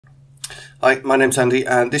Hi, my name's Andy,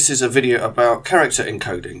 and this is a video about character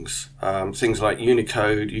encodings. Things like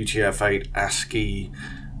Unicode, UTF-8, ASCII,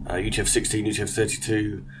 UTF-16,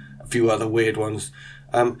 UTF-32, a few other weird ones.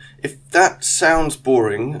 If that sounds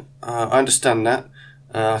boring, I understand that.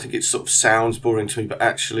 I think it sort of sounds boring to me, but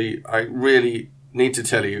actually I really need to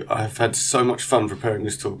tell you I've had so much fun preparing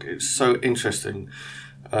this talk. It's so interesting.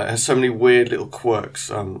 It has so many weird little quirks.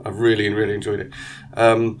 I've really enjoyed it.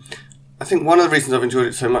 I think one of the reasons I've enjoyed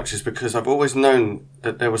it so much is because I've always known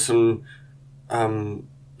that there was some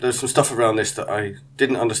stuff around this that I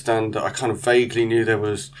didn't understand, that I kind of vaguely knew there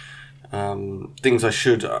was things I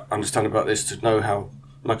should understand about this to know how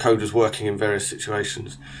my code was working in various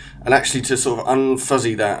situations. And actually to sort of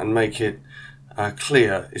unfuzzy that and make it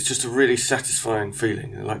clear, it's just a really satisfying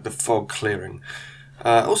feeling, like the fog clearing.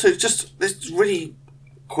 Also, it's really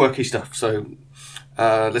quirky stuff, so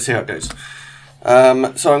let's see how it goes.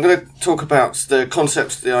 So I'm going to talk about the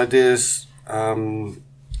concepts, the ideas, the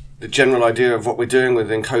general idea of what we're doing with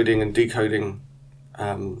encoding and decoding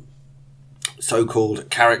so-called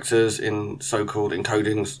characters in so-called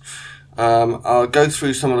encodings. I'll go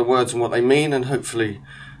through some of the words and what they mean, and hopefully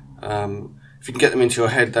if you can get them into your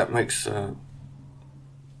head, that makes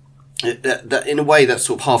that in a way that's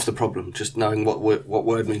sort of half the problem, just knowing what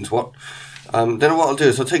word means what. Then what I'll do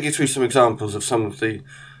is I'll take you through some examples of some of the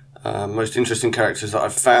most interesting characters that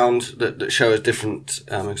I've found that show us different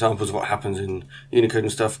examples of what happens in Unicode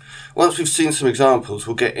and stuff. Once we've seen some examples,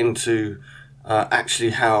 we'll get into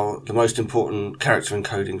actually how the most important character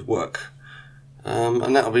encodings work.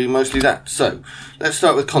 And that'll be mostly that. So let's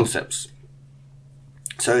start with concepts.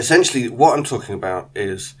 So essentially what I'm talking about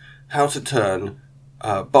is how to turn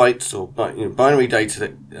bytes or binary data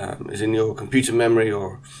that is in your computer memory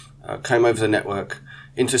or came over the network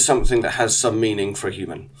into something that has some meaning for a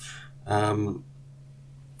human.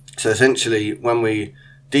 So essentially, when we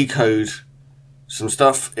decode some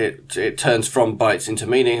stuff, it turns from bytes into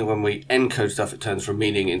meaning, and when we encode stuff, it turns from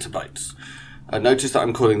meaning into bytes. Notice that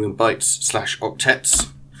I'm calling them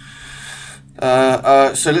bytes/octets.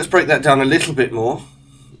 So let's break that down a little bit more.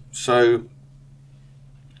 So,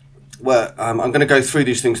 I'm going to go through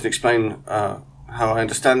these things and explain how I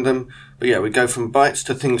understand them. But yeah, we go from bytes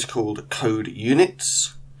to things called code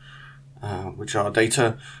units, which are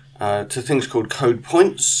data, to things called code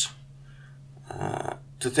points,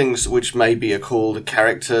 to things which maybe are called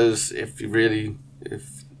characters, if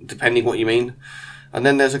depending what you mean. And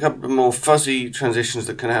then there's a couple of more fuzzy transitions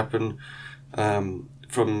that can happen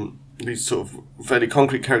from these sort of fairly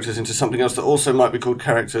concrete characters into something else that also might be called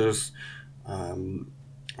characters,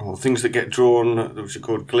 or things that get drawn, which are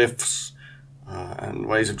called glyphs, and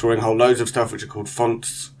ways of drawing whole loads of stuff which are called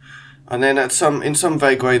fonts. And then in some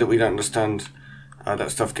vague way that we don't understand,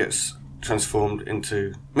 that stuff gets transformed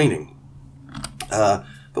into meaning. But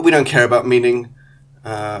we don't care about meaning.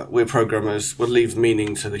 We're programmers. We'll leave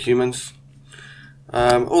meaning to the humans.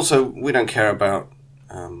 Also, we don't care about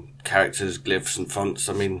characters, glyphs and fonts.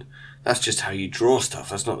 I mean, that's just how you draw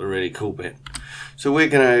stuff. That's not the really cool bit. So we're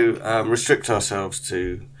going to restrict ourselves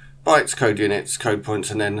to bytes, code units, code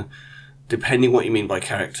points, and then, depending what you mean by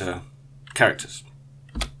characters.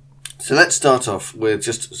 So let's start off with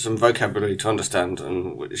just some vocabulary to understand,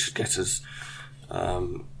 and it should get us,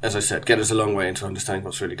 as I said, get us a long way into understanding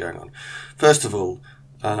what's really going on. First of all,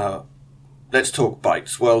 let's talk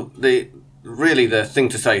bytes. Well, really the thing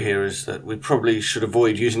to say here is that we probably should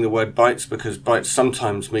avoid using the word bytes, because bytes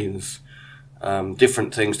sometimes means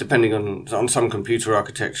different things depending on some computer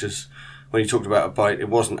architectures. When you talked about a byte, it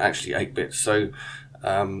wasn't actually 8 bits. So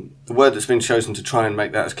the word that's been chosen to try and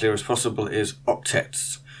make that as clear as possible is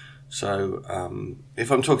octets. So if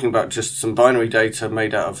I'm talking about just some binary data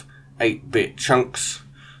made out of 8-bit chunks,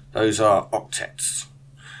 those are octets,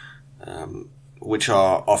 which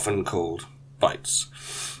are often called bytes.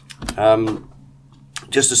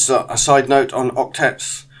 Just a side note on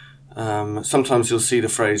octets, sometimes you'll see the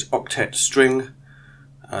phrase octet string.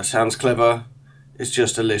 Sounds clever. It's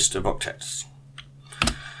just a list of octets.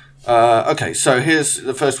 Okay, so here's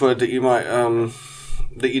the first word that you might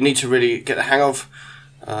that you need to really get the hang of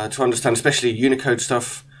to understand, especially Unicode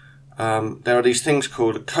stuff. There are these things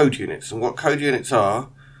called code units, and what code units are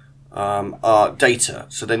data.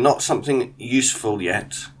 So they're not something useful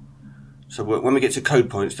yet. So when we get to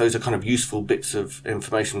code points, those are kind of useful bits of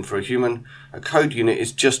information for a human. A code unit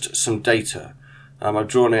is just some data. I've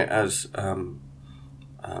drawn it as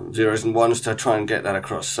zeros and ones to try and get that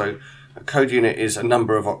across. So a code unit is a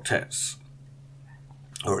number of octets,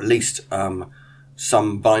 or at least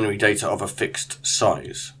some binary data of a fixed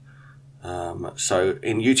size. So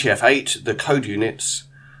in UTF-8, the code units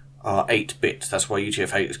are 8 bits. That's why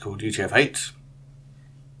UTF-8 is called UTF-8.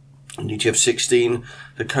 In UTF-16,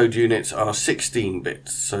 the code units are 16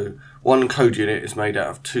 bits. So one code unit is made out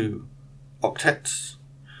of 2 octets.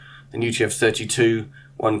 In UTF-32,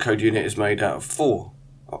 one code unit is made out of 4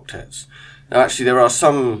 octets. Now actually there are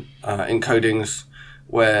some encodings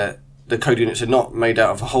where the code units are not made out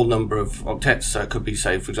of a whole number of octets, so it could be,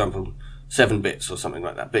 say, for example, 7 bits or something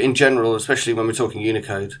like that. But in general, especially when we're talking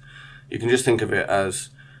Unicode, you can just think of it as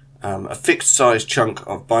a fixed size chunk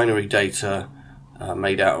of binary data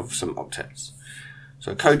made out of some octets.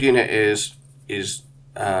 So a code unit is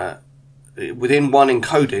within one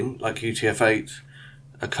encoding, like UTF-8,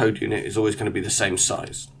 a code unit is always going to be the same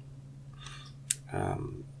size.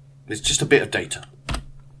 It's just a bit of data.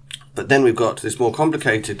 But then we've got this more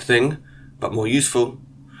complicated thing, but more useful,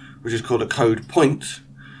 which is called a code point.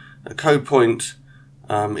 A code point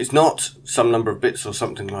is not some number of bits or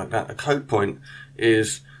something like that. A code point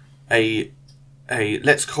is a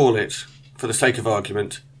let's call it, for the sake of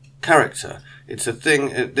argument, character. It's a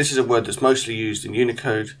thing, this is a word that's mostly used in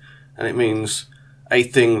Unicode, and it means a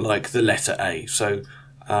thing like the letter A. So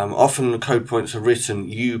often the code points are written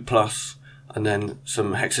U plus and then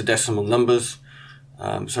some hexadecimal numbers.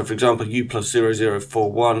 So for example, U plus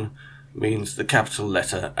 0041 means the capital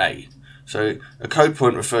letter A. So a code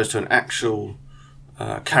point refers to an actual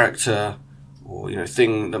character or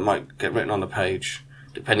thing that might get written on the page,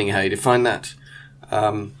 depending on how you define that.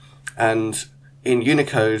 And in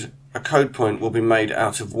Unicode, a code point will be made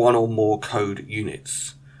out of one or more code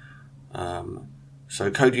units. So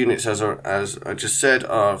code units, as I just said,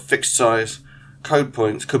 are fixed size. Code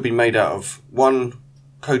points could be made out of one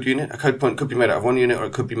code unit. A code point could be made out of one unit, or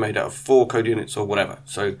it could be made out of 4 code units, or whatever.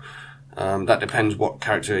 So that depends what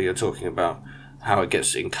character you're talking about, how it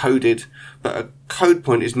gets encoded. But a code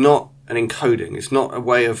point is not an encoding. It's not a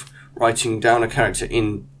way of writing down a character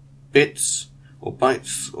in bits or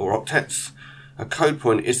bytes or octets. A code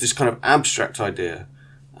point is this kind of abstract idea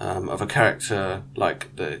of a character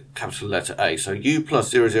like the capital letter A. So U plus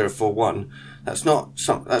 0041, that's not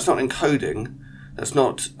encoding, that's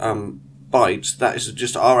not bytes, that is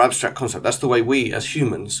just our abstract concept. That's the way we as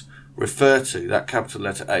humans refer to that capital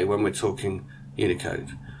letter A when we're talking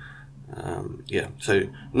Unicode. So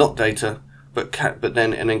not data, but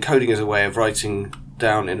then an encoding is a way of writing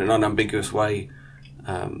down in an unambiguous way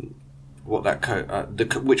what that code,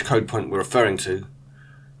 which code point we're referring to.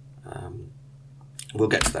 We'll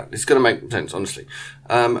get to that. It's going to make sense, honestly.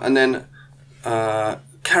 And then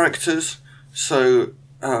characters. So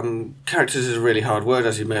characters is a really hard word,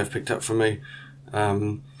 as you may have picked up from me.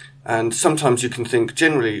 And sometimes you can think,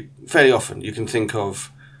 generally, fairly often, you can think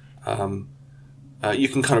of, you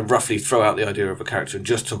can kind of roughly throw out the idea of a character and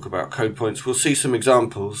just talk about code points. We'll see some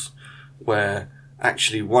examples where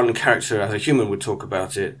actually one character, as a human would talk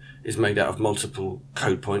about it, is made out of multiple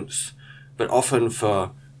code points. But often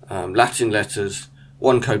for Latin letters,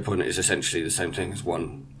 one code point is essentially the same thing as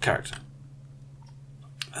one character.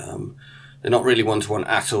 They're not really one-to-one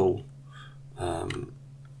at all.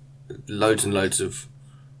 Loads and loads of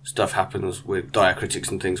stuff happens with diacritics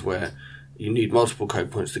and things where you need multiple code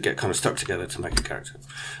points to get kind of stuck together to make a character.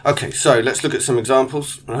 Okay, so let's look at some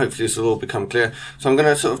examples, and hopefully this will all become clear. So I'm going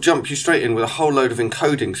to sort of jump you straight in with a whole load of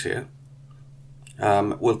encodings here.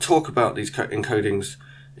 We'll talk about these encodings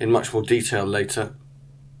in much more detail later.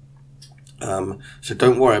 So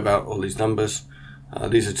don't worry about all these numbers.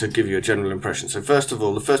 These are to give you a general impression. So first of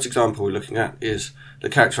all, the first example we're looking at is the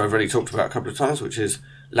character I've already talked about a couple of times, which is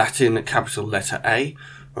Latin capital letter A,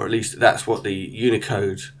 or at least that's what the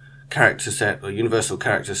Unicode character set, or universal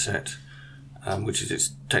character set, which is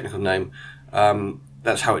its technical name,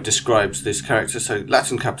 that's how it describes this character. So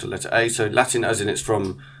Latin capital letter A, so Latin as in it's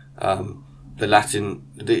from the Latin,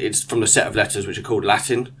 it's from the set of letters which are called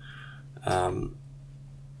Latin,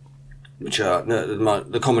 which are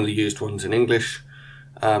the commonly used ones in English.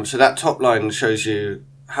 So that top line shows you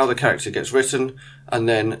how the character gets written, and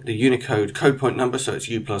then the Unicode code point number, so it's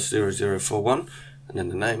U plus 0041, and then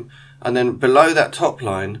the name. And then below that top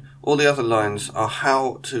line, all the other lines are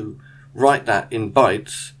how to write that in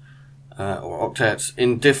bytes or octets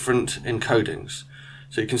in different encodings.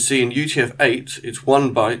 So you can see in UTF-8, it's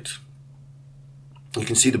 1 byte. You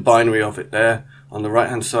can see the binary of it there on the right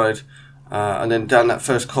hand side. And then down that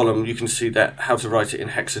first column, you can see that how to write it in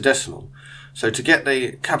hexadecimal. So to get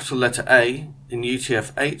the capital letter A in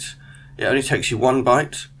UTF-8, it only takes you 1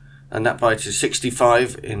 byte, and that byte is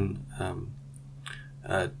 65 in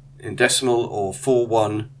decimal, or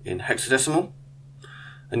 41 in hexadecimal.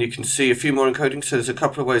 And you can see a few more encodings. So there's a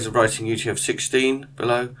couple of ways of writing UTF-16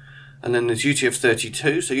 below, and then there's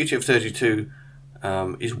UTF-32. So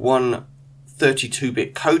UTF-32 is one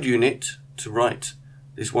 32-bit code unit to write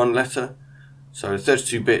this one letter. So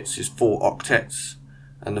 32 bits is 4 octets,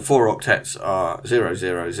 and the 4 octets are 0,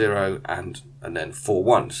 0, 0, and then 4,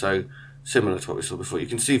 1. So similar to what we saw before. You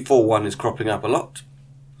can see 4, 1 is cropping up a lot.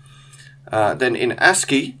 Then in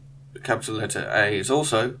ASCII, the capital letter A is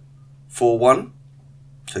also 4, 1.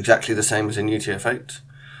 So exactly the same as in UTF-8.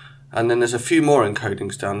 And then there's a few more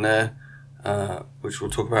encodings down there, which we'll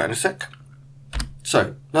talk about in a sec.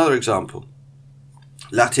 So, another example.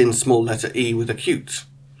 Latin small letter E with acute.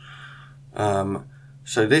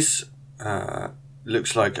 So this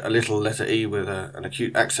looks like a little letter E with an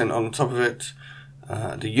acute accent on top of it.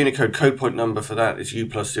 The Unicode code point number for that is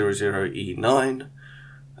U+00E9.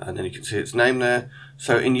 And then you can see its name there.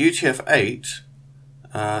 So in UTF-8,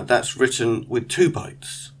 that's written with 2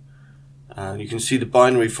 bytes. You can see the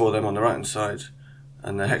binary for them on the right hand side,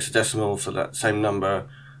 and the hexadecimal for that same number,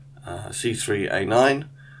 C3A9.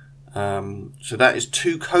 So that is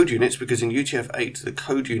 2 code units, because in UTF-8 the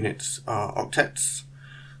code units are octets.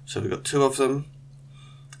 So we've got 2 of them,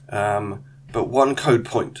 but 1 code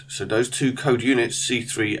point. So those 2 code units,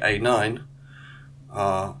 C3A9,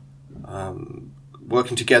 are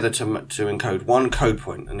working together to encode 1 code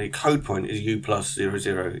point, and the code point is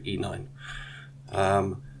U+00E9.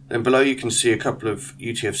 Then below you can see a couple of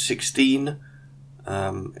UTF-16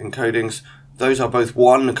 encodings. Those are both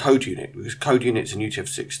 1 code unit, because code units in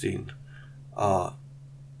UTF-16 are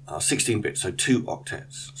 16 bits, so 2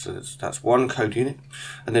 octets. So that's 1 code unit.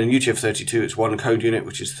 And then in UTF-32 it's 1 code unit,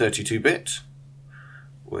 which is 32 bit,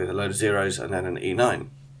 with a load of zeros and then an E9.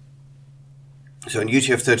 So in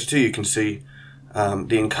UTF-32 you can see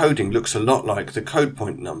the encoding looks a lot like the code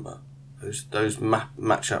point number. Those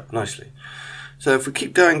match up nicely. So if we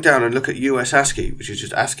keep going down and look at US ASCII, which is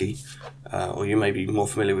just ASCII, or you may be more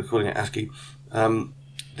familiar with calling it ASCII,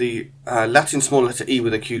 the Latin small letter E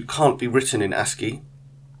with acute can't be written in ASCII,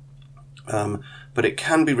 but it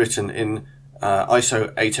can be written in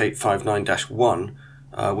ISO 8859-1,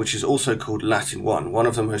 which is also called Latin 1, one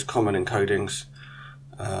of the most common encodings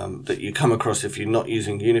that you come across if you're not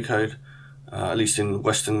using Unicode, at least in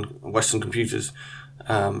Western computers.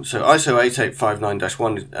 So ISO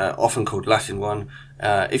 8859-1 is often called Latin 1.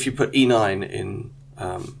 If you put E9 in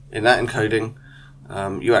that encoding,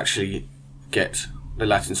 you actually get the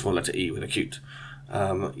Latin small letter E with acute.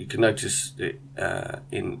 You can notice that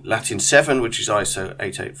in Latin 7, which is ISO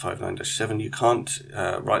 8859-7, you can't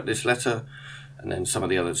write this letter, and then some of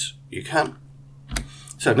the others you can.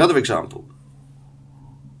 So another example,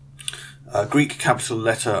 Greek capital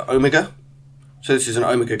letter omega. So this is an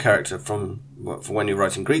omega character for when you're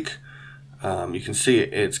writing Greek. You can see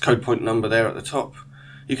its code point number there at the top.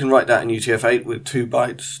 You can write that in UTF-8 with 2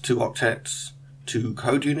 bytes, 2 octets, 2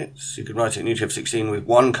 code units. You can write it in UTF-16 with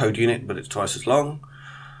 1 code unit, but it's twice as long.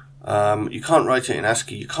 You can't write it in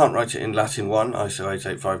ASCII, you can't write it in Latin 1, ISO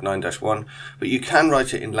 8859-1, but you can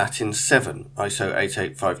write it in Latin 7, ISO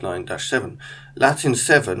 8859-7. Latin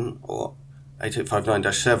 7, or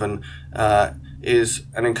 8859-7, is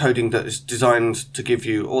an encoding that is designed to give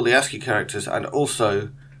you all the ASCII characters and also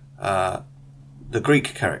the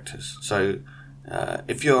Greek characters. So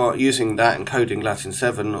if you're using that encoding, Latin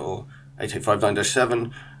 7 or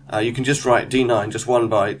 8859-7, you can just write D9, just 1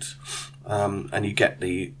 byte, and you get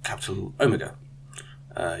the capital omega.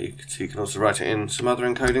 You can also write it in some other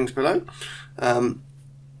encodings below.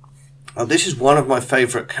 This is one of my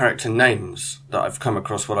favourite character names that I've come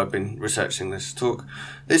across while I've been researching this talk.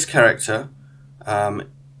 This character,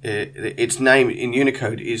 its name in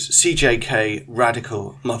Unicode is CJK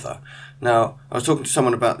Radical Mother. Now, I was talking to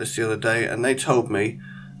someone about this the other day, and they told me,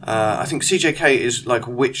 I think CJK is like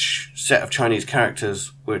which set of Chinese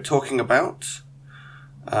characters we're talking about.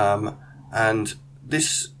 And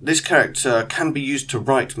this character can be used to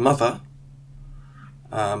write mother,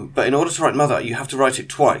 but in order to write mother, you have to write it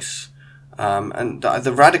twice. And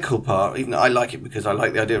the radical part, even I like it because I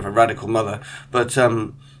like the idea of a radical mother, but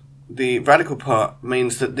the radical part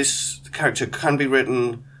means that this character can be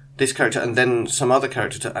written, this character and then some other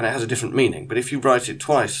character, and it has a different meaning. But if you write it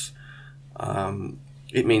twice,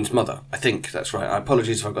 it means mother. I think that's right.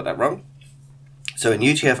 Apologies if I've got that wrong. So in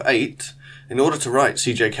UTF-8, in order to write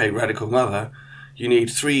CJK Radical Mother, you need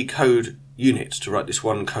 3 code units to write this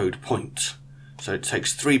 1 code point. So it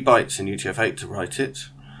takes 3 bytes in UTF-8 to write it,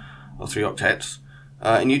 or 3 octets.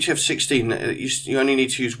 In UTF-16, you only need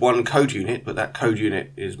to use 1 code unit, but that code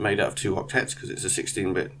unit is made out of 2 octets because it's a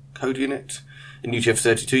 16-bit code unit. In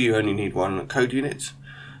UTF-32, you only need 1 code unit.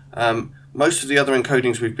 Most of the other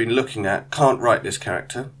encodings we've been looking at can't write this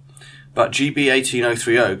character, but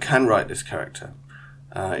GB18030 can write this character.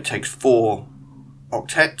 It takes 4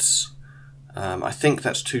 octets, I think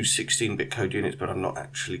that's two 16-bit code units, but I'm not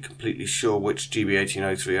actually completely sure which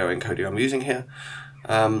GB18030 encoding I'm using here.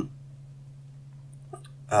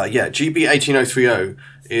 GB18030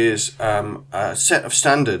 is a set of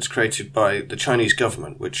standards created by the Chinese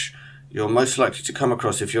government, which you're most likely to come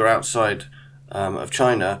across if you're outside of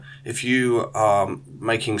China. If you are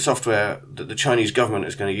making software that the Chinese government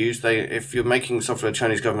is going to use, if you're making software the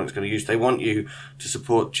Chinese government is going to use, they want you to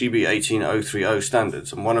support GB18030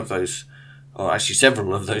 standards, and one of those, or actually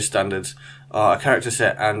several of those standards, are a character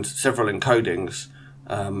set and several encodings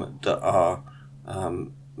that are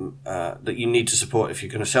that you need to support if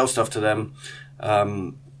you're going to sell stuff to them,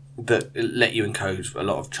 that let you encode a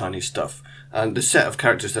lot of Chinese stuff. And the set of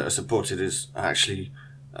characters that are supported is actually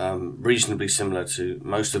reasonably similar to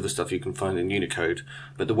most of the stuff you can find in Unicode,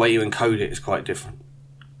 but the way you encode it is quite different.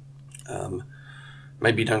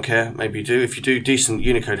 Maybe you don't care, maybe you do. If you do decent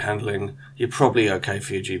Unicode handling, you're probably okay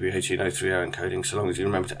for your GB18030 encoding, so long as you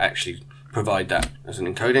remember to actually provide that as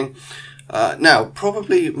an encoding. Now,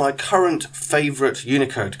 probably my current favourite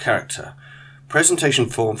Unicode character, presentation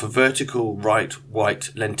form for vertical right white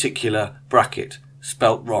lenticular bracket,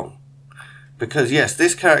 spelt wrong. Because yes,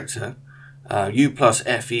 this character,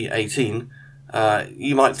 U+FE18,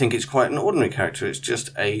 you might think it's quite an ordinary character. It's just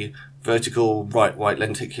a vertical right white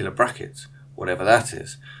lenticular bracket, whatever that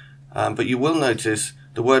is. But you will notice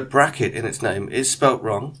the word bracket in its name is spelt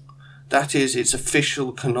wrong. That is its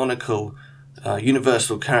official canonical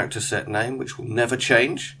universal character set name, which will never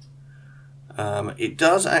change. It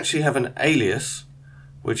does actually have an alias,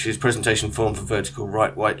 which is presentation form for vertical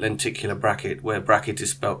right white lenticular bracket, where bracket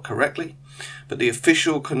is spelt correctly. But the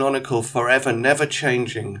official canonical forever never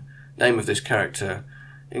changing name of this character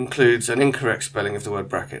includes an incorrect spelling of the word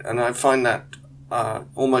bracket, and I find that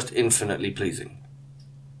almost infinitely pleasing.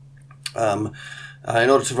 In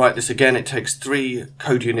order to write this again, it takes 3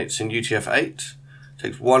 code units in UTF-8. It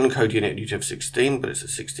takes 1 code unit in UTF-16, but it's a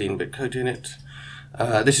 16-bit code unit.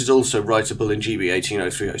 This is also writable in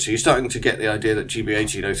GB18030, so you're starting to get the idea that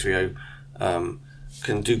GB18030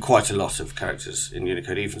 can do quite a lot of characters in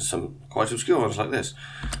Unicode, even some quite obscure ones like this.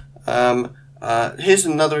 Here's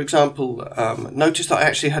another example. Notice that I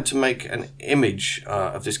actually had to make an image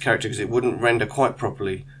of this character because it wouldn't render quite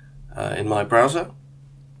properly in my browser.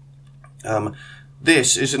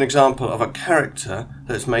 This is an example of a character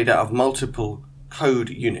that's made out of multiple code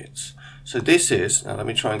units. So this is, now let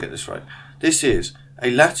me try and get this right, this is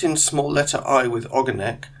a Latin small letter I with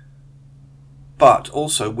ogonek, but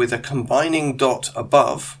also with a combining dot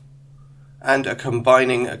above and a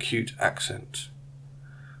combining acute accent.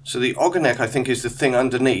 So the ogonek, I think, is the thing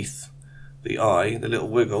underneath the I, the little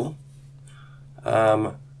wiggle.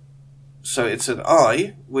 So it's an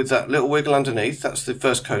I with that little wiggle underneath, that's the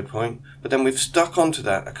first code point, but then we've stuck onto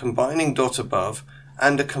that a combining dot above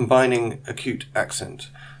and a combining acute accent.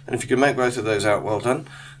 And if you can make both of those out, well done.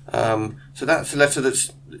 So that's a letter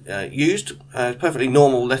that's used, a perfectly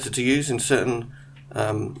normal letter to use in certain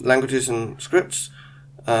languages and scripts.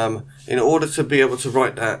 In order to be able to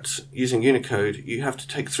write that using Unicode, you have to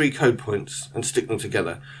take 3 code points and stick them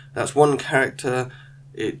together. That's one character.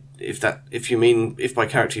 If by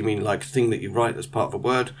character you mean like thing that you write as part of a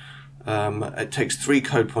word, it takes 3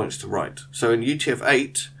 code points to write. So in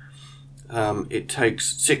UTF-8, it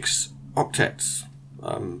takes 6 octets,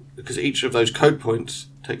 because each of those code points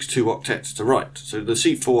takes 2 octets to write. So the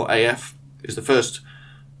C4AF is the first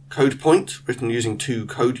code point written using 2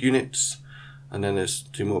 code units, and then there's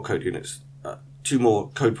 2 more code units, 2 more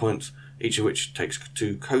code points, each of which takes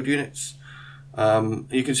 2 code units.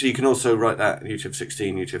 You can see you can also write that in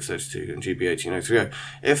UTF-16, UTF-32, and GB18030.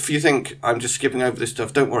 If you think I'm just skipping over this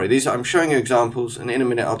stuff, don't worry. I'm showing you examples, and in a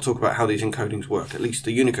minute I'll talk about how these encodings work. At least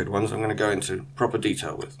the Unicode ones I'm going to go into proper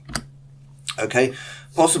detail with. Okay,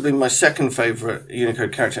 possibly my second favourite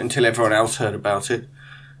Unicode character until everyone else heard about it.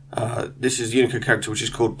 This is a Unicode character which is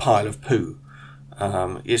called Pile of Poo.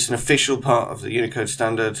 It's an official part of the Unicode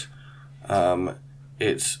standard.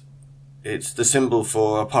 It's the symbol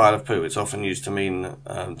for a pile of poo. It's often used to mean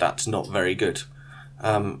that's not very good.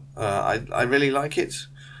 I really like it.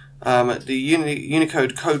 The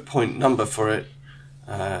Unicode code point number for it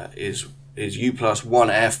is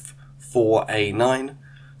U+1F4A9.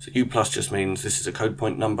 So U+ just means this is a code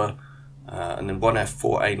point number, and then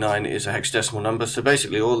 1F4A9 is a hexadecimal number. So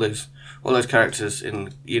basically all those characters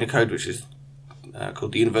in Unicode, which is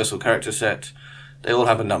called the universal character set, they all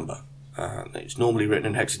have a number. It's normally written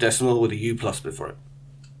in hexadecimal with a U+ before it.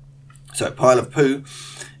 So Pile of Poo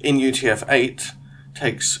in UTF-8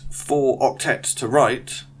 takes 4 octets to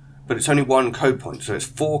write, but it's only 1 code point. So it's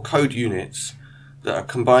 4 code units that are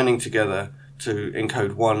combining together to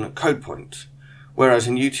encode 1 code point. whereas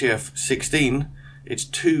in UTF-16 it's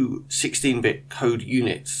two 16-bit code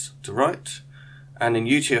units to write, and in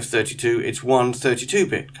UTF-32 it's one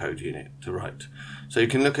 32-bit code unit to write. So you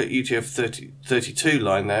can look at UTF-32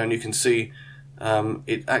 line there, and you can see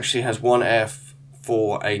it actually has one F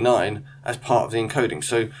for A9 as part of the encoding.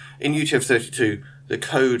 So in UTF-32, the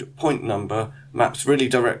code point number maps really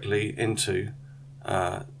directly into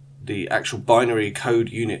the actual binary code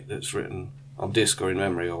unit that's written on disk or in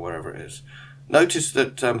memory or wherever it is. Notice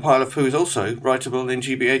that pile of poo is also writable in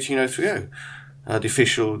GB 18030, the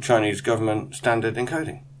official Chinese government standard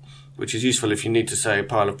encoding, which is useful if you need to say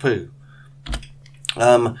pile of poo.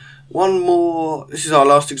 One more, this is our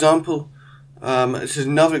last example. This is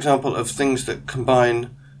another example of things that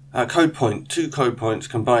combine two code points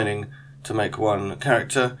combining to make one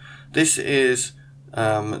character. This is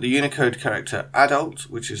the Unicode character adult,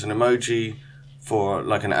 which is an emoji for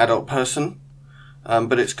like an adult person,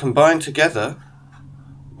 but it's combined together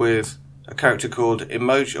with a character called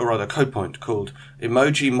emoji, or rather a code point called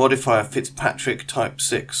emoji modifier Fitzpatrick type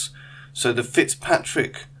 6. So the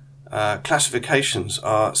Fitzpatrick classifications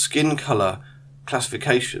are skin color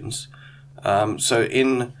classifications. So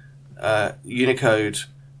in Unicode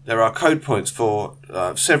there are code points for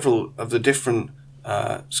several of the different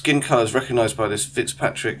skin colors recognized by this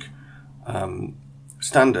Fitzpatrick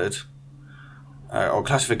standard or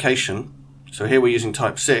classification. So here we're using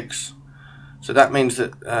type 6. So that means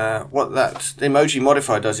that what that emoji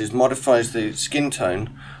modifier does is modifies the skin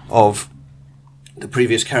tone of the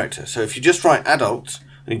previous character. So if you just write adult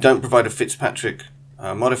and you don't provide a Fitzpatrick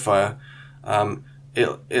modifier,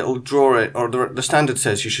 it'll draw it, or the standard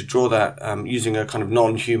says you should draw that using a kind of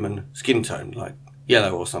non-human skin tone, like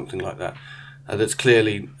yellow or something like that. That's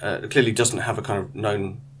clearly doesn't have a kind of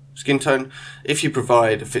known skin tone. If you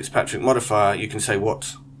provide a Fitzpatrick modifier, you can say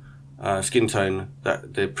what skin tone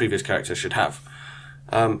that the previous character should have.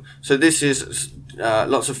 So this is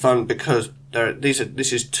lots of fun because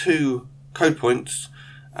this is two code points,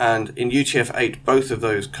 and in UTF-8 both of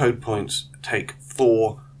those code points take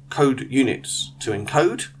 4 code units to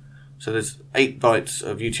encode. So there's 8 bytes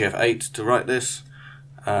of UTF-8 to write this.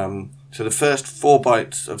 So the first 4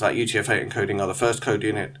 bytes of that UTF-8 encoding are the first code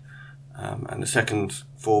unit, and the second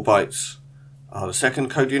 4 bytes are the second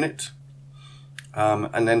code unit.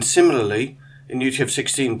 And then similarly, in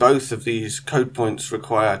UTF-16, both of these code points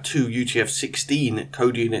require 2 UTF-16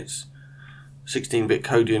 code units, 16-bit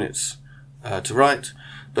code units to write.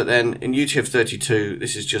 But then in UTF-32,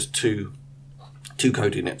 this is just two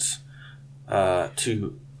code units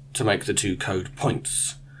to make the 2 code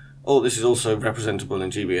points. All this is also representable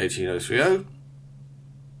in GB 18030,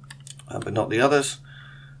 but not the others.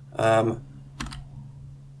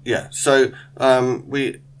 Yeah, so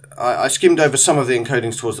I skimmed over some of the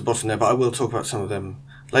encodings towards the bottom there, but I will talk about some of them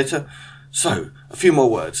later. So, a few more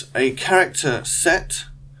words. A character set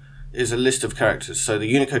is a list of characters. So the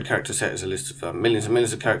Unicode character set is a list of millions and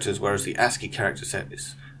millions of characters, whereas the ASCII character set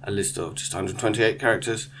is a list of just 128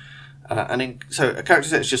 characters. So a character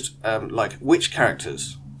set is just like which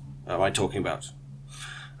characters am I talking about?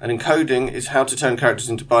 An encoding is how to turn characters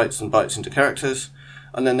into bytes and bytes into characters.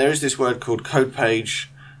 And then there is this word called code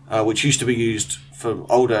page, which used to be used for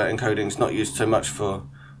older encodings, not used so much for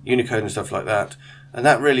Unicode and stuff like that. And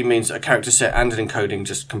that really means a character set and an encoding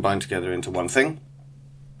just combined together into one thing.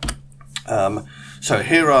 So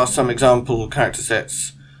here are some example character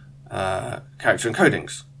sets, character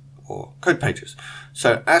encodings, or code pages.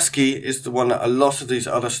 So ASCII is the one that a lot of these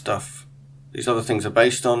other things are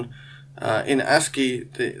based on. In ASCII,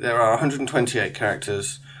 there are 128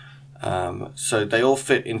 characters, so they all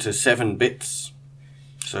fit into 7 bits.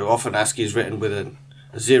 So often ASCII is written with a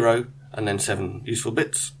 0 and then 7 useful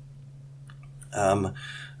bits.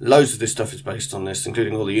 Loads of this stuff is based on this,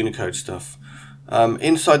 including all the Unicode stuff.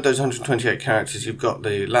 Inside those 128 characters, you've got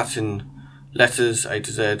the Latin letters, A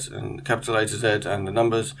to Z, and capital A to Z, and the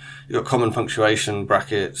numbers. You've got common punctuation,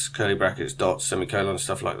 brackets, curly brackets, dots, semicolons,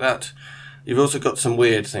 stuff like that. You've also got some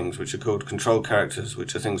weird things, which are called control characters,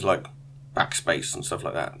 which are things like backspace and stuff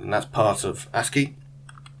like that. And that's part of ASCII.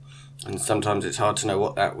 And sometimes it's hard to know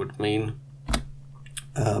what that would mean.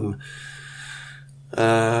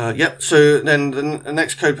 Yep, so then the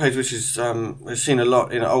next code page, which is we've seen a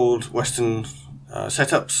lot in old Western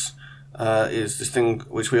setups, is this thing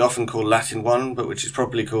which we often call Latin 1, but which is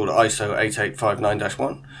probably called ISO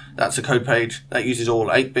 8859-1. That's a code page that uses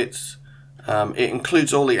all 8 bits. It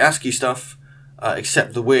includes all the ASCII stuff,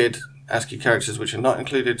 except the weird ASCII characters which are not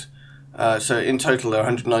included. So in total there are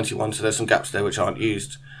 191, so there's some gaps there which aren't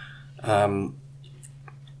used.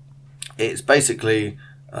 It's basically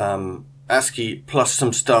ASCII plus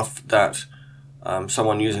some stuff that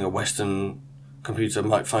someone using a Western computer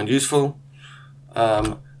might find useful.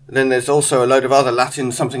 Then there's also a load of other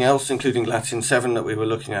Latin something else, including Latin 7 that we were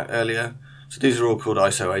looking at earlier. So these are all called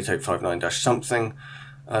ISO 8859-something.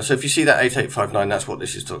 So if you see that 8859, that's what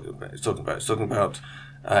this is talking about. It's talking about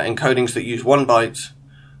encodings that use 1 byte.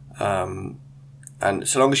 And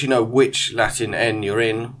so long as you know which Latin N you're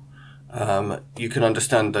in, you can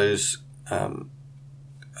understand those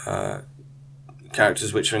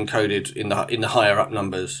characters which are encoded in the higher up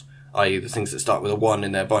numbers, i.e. the things that start with a 1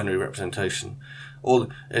 in their binary representation. Or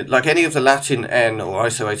like any of the Latin N or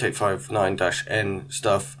ISO 8859-N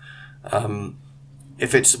stuff,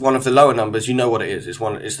 if it's one of the lower numbers, you know what it is.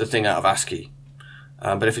 It's the thing out of ASCII.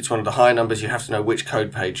 But if it's one of the higher numbers, you have to know which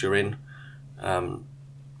code page you're in.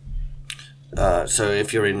 So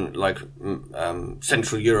if you're in like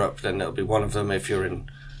Central Europe, then it'll be one of them. If you're in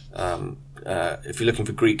if you're looking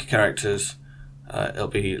for Greek characters, it'll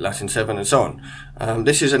be Latin 7 and so on.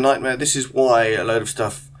 This is a nightmare. This is why a load of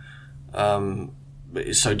stuff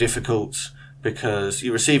is so difficult, because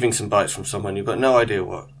you're receiving some bytes from someone, you've got no idea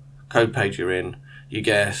what code page you're in, you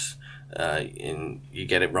guess, you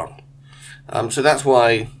get it wrong. So that's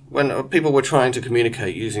why when people were trying to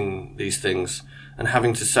communicate using these things and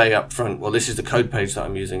having to say up front, well, this is the code page that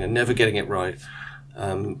I'm using, and never getting it right,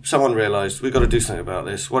 someone realized we've got to do something about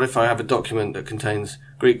this. What if I have a document that contains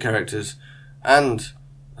Greek characters and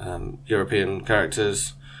European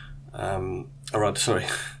characters, or rather, sorry,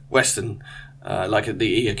 Western, like the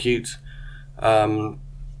E acute?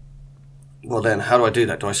 Well then, how do I do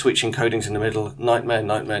that? Do I switch encodings in the middle? Nightmare,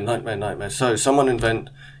 nightmare, nightmare, nightmare. So someone invent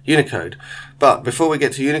Unicode. But before we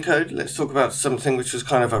get to Unicode, let's talk about something which was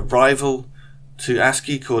kind of a rival to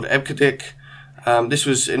ASCII called encoding. This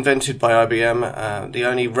was invented by IBM. The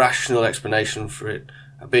only rational explanation for it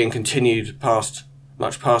being continued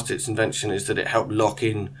much past its invention is that it helped lock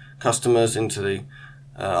in customers into the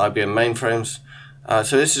IBM mainframes.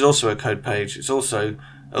 So this is also a code page. It also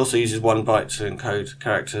uses 1 byte to encode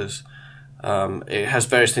characters. It has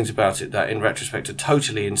various things about it that in retrospect are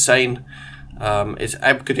totally insane. Its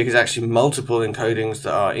encoding is actually multiple encodings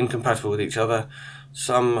that are incompatible with each other.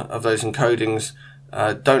 Some of those encodings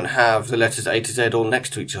don't have the letters A to Z all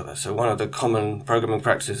next to each other. So one of the common programming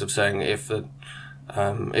practices of saying if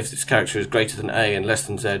this character is greater than A and less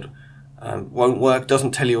than Z won't work,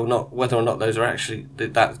 doesn't tell you whether or not those are actually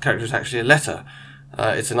that character is actually a letter.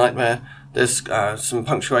 It's a nightmare. There's some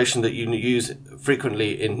punctuation that you use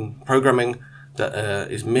frequently in programming that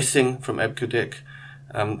is missing from encoding.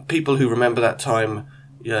 People who remember that time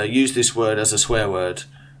use this word as a swear word.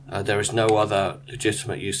 There is no other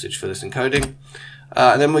legitimate usage for this encoding.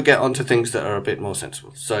 And then we get on to things that are a bit more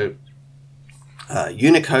sensible. So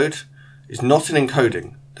Unicode is not an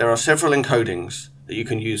encoding. There are several encodings that you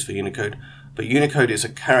can use for Unicode, but Unicode is a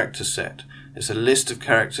character set. It's a list of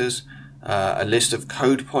characters, a list of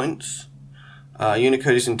code points.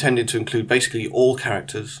 Unicode is intended to include basically all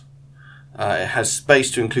characters. It has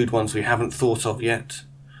space to include ones we haven't thought of yet.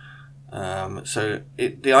 So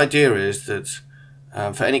the idea is that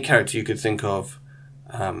for any character you could think of,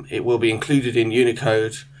 it will be included in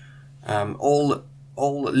Unicode. All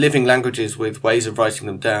living languages with ways of writing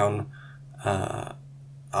them down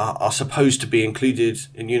are supposed to be included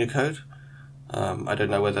in Unicode. I don't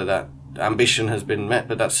know whether that ambition has been met,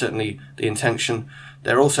 but that's certainly the intention.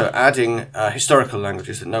 They're also adding historical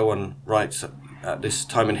languages that no one writes at this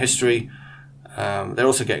time in history. They're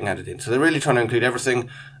also getting added in. So they're really trying to include everything.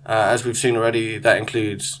 As we've seen already, that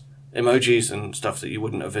includes emojis and stuff that you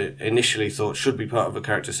wouldn't have initially thought should be part of a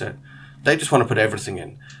character set. They just want to put everything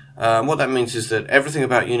in. What that means is that everything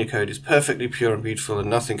about Unicode is perfectly pure and beautiful and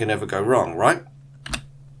nothing can ever go wrong, right?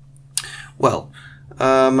 Well,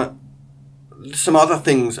 some other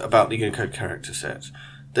things about the Unicode character set.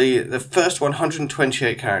 The first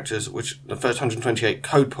 128 characters, the first 128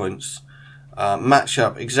 code points, match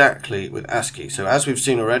up exactly with ASCII. So as we've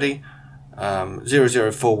seen already,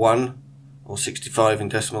 0041, or 65 in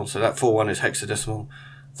decimal, so that 41 is hexadecimal.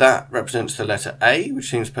 That represents the letter A, which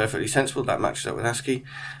seems perfectly sensible. That matches up with ASCII.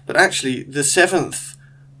 But actually, the 7th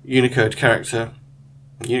Unicode character,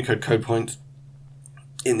 Unicode code point,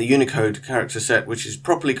 in the Unicode character set, which is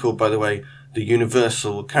properly called, by the way, the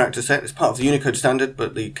Universal Character Set. It's part of the Unicode standard,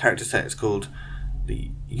 but the character set is called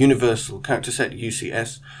the Universal Character Set,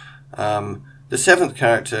 UCS. The 7th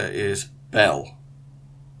character is bell,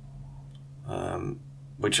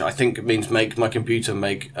 which I think means make my computer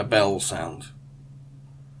make a bell sound.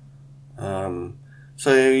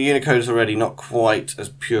 So Unicode is already not quite as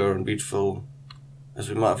pure and beautiful as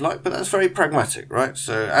we might have liked, but that's very pragmatic, right?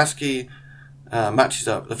 So ASCII matches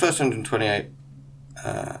up. The first 128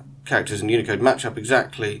 characters in Unicode match up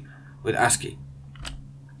exactly with ASCII.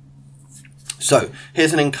 So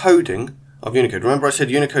here's an encoding of Unicode. Remember I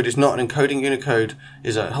said Unicode is not an encoding. Unicode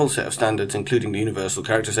is a whole set of standards, including the universal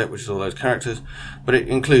character set, which is all those characters, but it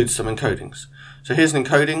includes some encodings. So here's an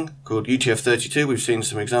encoding called UTF-32. We've seen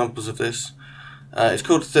some examples of this. It's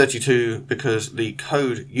called 32 because the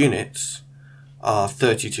code units are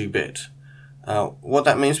 32-bit. What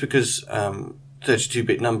that means, because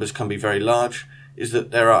 32-bit numbers can be very large, is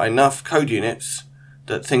that there are enough code units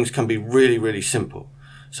that things can be really, really simple.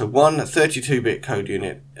 So one 32-bit code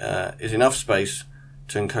unit is enough space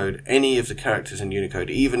to encode any of the characters in Unicode,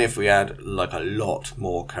 even if we add like a lot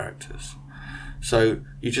more characters. So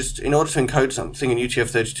you just, in order to encode something in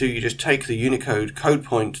UTF-32, you just take the Unicode code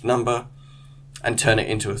point number and turn it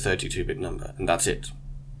into a 32-bit number, and that's it.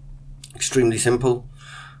 Extremely simple,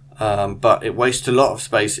 but it wastes a lot of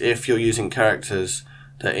space if you're using characters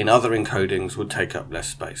that in other encodings would take up less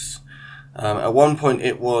space. At one point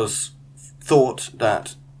it was thought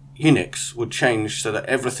that Unix would change so that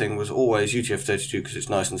everything was always UTF-32 because it's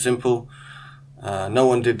nice and simple. No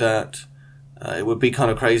one did that. It would be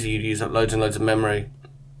kind of crazy. You'd use up loads and loads of memory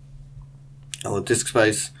or disk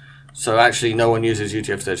space. So actually no one uses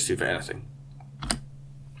UTF-32 for anything.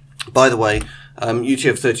 By the way,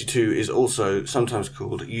 UTF-32 is also sometimes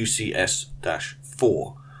called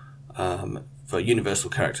UCS-4 for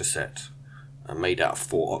Universal Character Set, made out of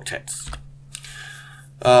 4 octets.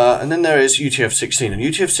 And then there is UTF-16, and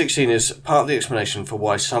UTF-16 is part of the explanation for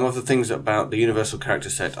why some of the things about the Universal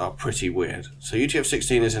Character Set are pretty weird. So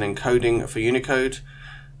UTF-16 is an encoding for Unicode.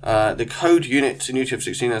 The code units in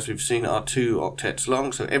UTF-16, as we've seen, are 2 octets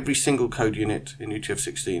long, so every single code unit in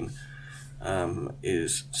UTF-16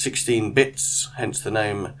 is 16 bits, hence the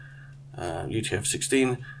name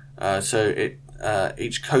UTF-16. So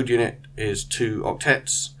each code unit is 2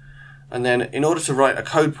 octets. And then in order to write a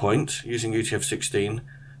code point using UTF-16,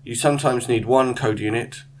 you sometimes need 1 code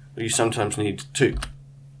unit, or you sometimes need 2.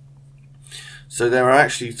 So there are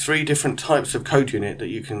actually 3 different types of code unit that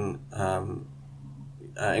you can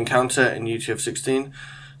encounter in UTF-16.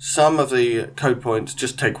 Some of the code points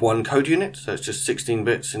just take 1 code unit, so it's just 16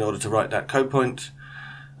 bits in order to write that code point.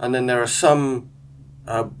 And then there are some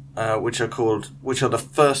which are the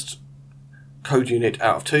first code unit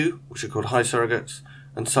out of 2, which are called high surrogates,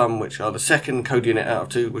 and some which are the second code unit out of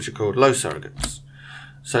 2, which are called low surrogates.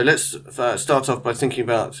 So let's start off by thinking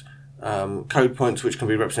about code points which can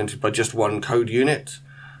be represented by just 1 code unit.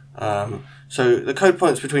 So the code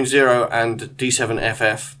points between 0 and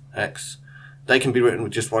D7FFX, they can be written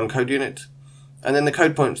with just 1 code unit. And then the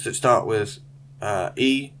code points that start with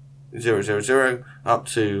E000 up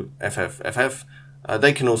to FFFF,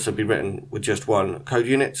 they can also be written with just 1 code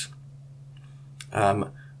unit.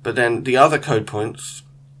 But then the other code points,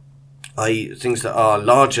 i.e. things that are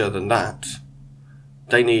larger than that,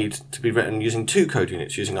 they need to be written using 2 code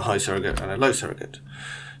units, using a high surrogate and a low surrogate.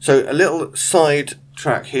 So a little side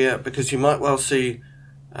track here, because you might well see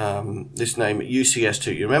this name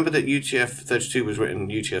UCS2. You remember that UTF-32 was written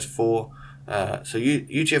UTS-4, so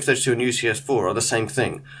UTF-32 and UCS-4 are the same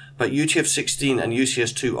thing, but UTF-16 and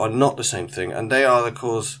UCS-2 are not the same thing, and they are the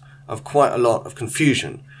cause of quite a lot of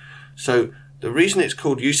confusion. So the reason it's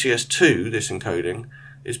called UCS2, this encoding,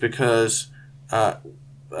 is because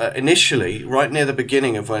initially, right near the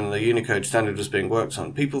beginning of when the Unicode standard was being worked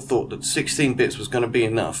on, people thought that 16 bits was going to be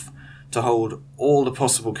enough to hold all the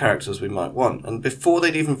possible characters we might want. And before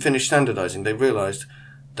they'd even finished standardizing, they realized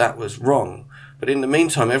that was wrong. But in the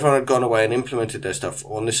meantime, everyone had gone away and implemented their stuff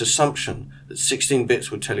on this assumption that 16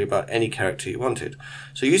 bits would tell you about any character you wanted.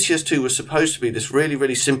 So UCS2 was supposed to be this really,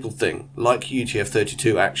 really simple thing, like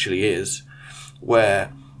UTF-32 actually is,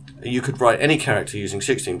 where you could write any character using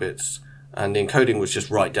 16 bits, and the encoding was just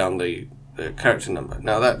write down the character number.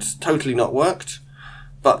 Now that's totally not worked,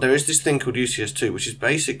 but there is this thing called UCS2, which is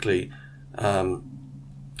basically an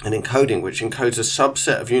encoding which encodes a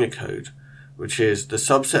subset of Unicode, which is the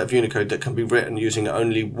subset of Unicode that can be written using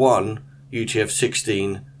only 1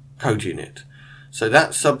 UTF-16 code unit. So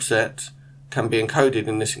that subset can be encoded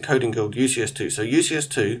in this encoding called UCS2. So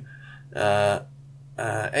UCS2,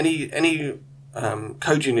 any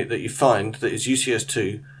code unit that you find that is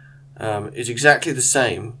UCS2 is exactly the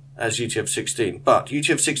same as UTF-16, but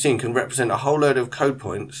UTF-16 can represent a whole load of code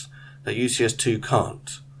points that UCS2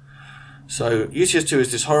 can't. So UCS2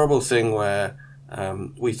 is this horrible thing where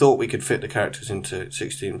we thought we could fit the characters into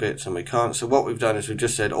 16 bits and we can't. So what we've done is we've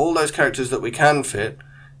just said all those characters that we can fit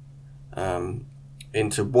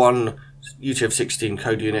into 1 UTF-16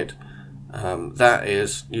 code unit, that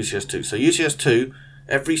is UCS2. So UCS2,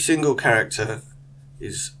 every single character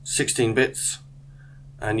is 16 bits,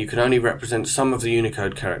 and you can only represent some of the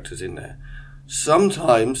Unicode characters in there.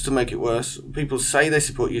 Sometimes, to make it worse, people say they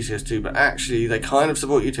support UCS2, but actually they kind of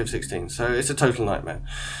support UTF-16, so it's a total nightmare.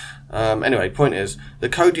 Anyway, point is, the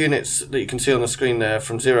code units that you can see on the screen there,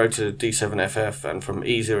 from 0 to D7FF and from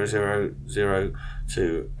E000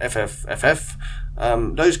 to FFFF,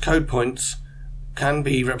 those code points can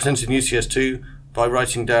be represented in UCS2 by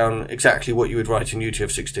writing down exactly what you would write in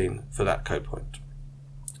UTF-16 for that code point.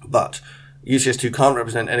 But UCS2 can't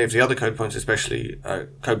represent any of the other code points, especially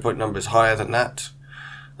code point numbers higher than that.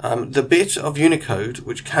 The bit of Unicode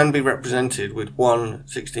which can be represented with one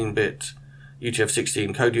 16-bit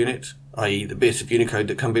UTF-16 code unit, i.e. the bit of Unicode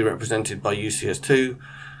that can be represented by UCS2,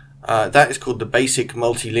 that is called the basic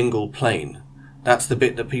multilingual plane. That's the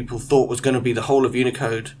bit that people thought was going to be the whole of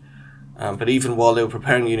Unicode, but even while they were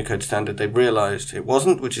preparing the Unicode standard, they realized it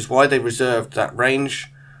wasn't, which is why they reserved that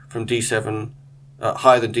range from D7,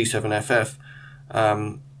 higher than D7FF,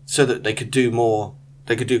 so that they could do more,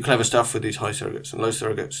 they could do clever stuff with these high surrogates and low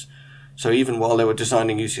surrogates. So even while they were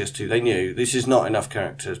designing UCS2, they knew this is not enough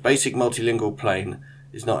characters. Basic multilingual plane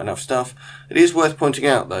is not enough stuff. It is worth pointing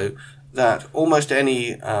out, though, that almost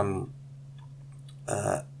any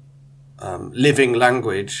living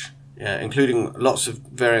language, including lots of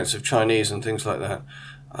variants of Chinese and things like that,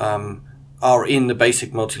 are in the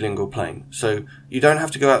basic multilingual plane. So you don't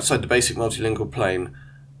have to go outside the basic multilingual plane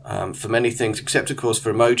for many things, except of course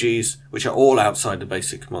for emojis, which are all outside the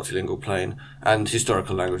basic multilingual plane, and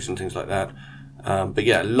historical language and things like that. But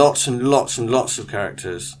yeah, lots and lots and lots of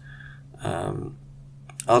characters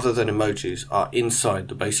other than emojis are inside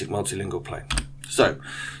the basic multilingual plane. So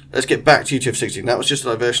let's get back to UTF-16. That was just a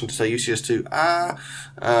diversion to say UCS2.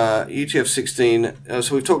 UTF-16.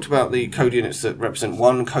 So we've talked about the code units that represent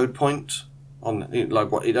one code point.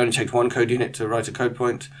 Like what, it only takes one code unit to write a code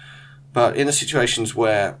point. But in the situations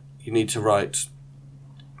where you need to write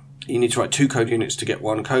two code units to get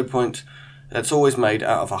one code point, that's always made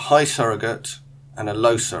out of a high surrogate and a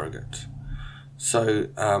low surrogate. So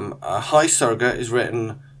a high surrogate is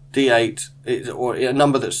written D8, or a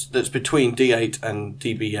number that's between D8 and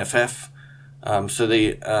DBFF. So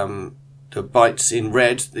the bytes in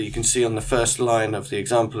red that you can see on the first line of the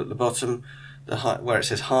example at the bottom, where it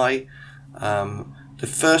says high, the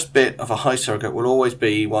first bit of a high surrogate will always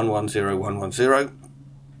be 110110,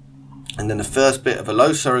 and then the first bit of a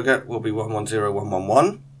low surrogate will be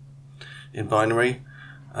 110111 in binary,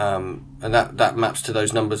 and that maps to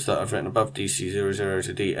those numbers that I've written above, DC00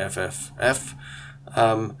 to DFFF.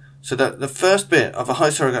 So that the first bit of a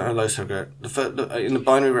high surrogate and a low surrogate, in the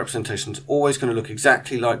binary representation, is always going to look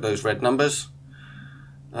exactly like those red numbers.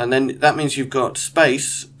 And then that means you've got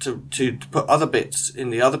space to put other bits in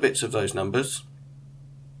the other bits of those numbers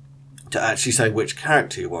to actually say which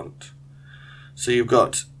character you want. So you've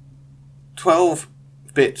got 12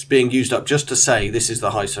 bits being used up just to say this is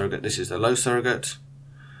the high surrogate, this is the low surrogate.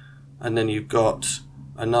 And then you've got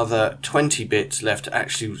another 20 bits left to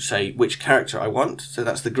actually say which character I want. So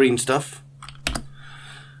that's the green stuff.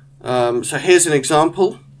 So here's an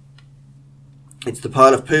example. It's the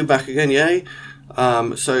pile of poo back again, yay.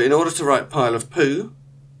 So in order to write pile of poo,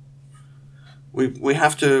 we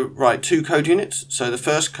have to write two code units. So the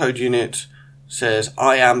first code unit says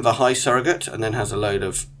I am the high surrogate and then has a load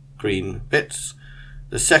of green bits.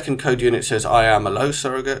 The second code unit says I am a low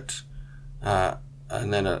surrogate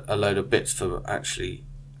and then a load of bits for actually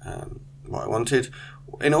what I wanted.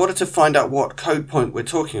 In order to find out what code point we're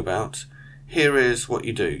talking about, here is what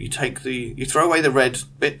you do. You throw away the red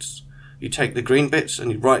bits, you take the green bits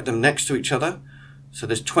and you write them next to each other. So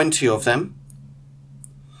there's 20 of them.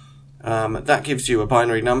 That gives you a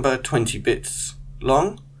binary number, 20 bits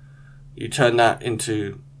long. You turn that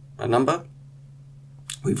into a number.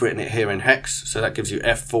 We've written it here in hex, so that gives you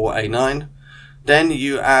F4A9. Then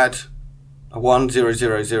you add a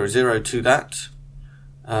 10000 to that,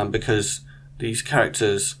 because these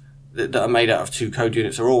characters that are made out of two code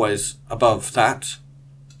units are always above that.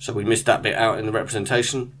 So we missed that bit out in the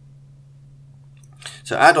representation.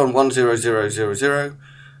 So add on 10000,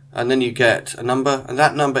 and then you get a number, and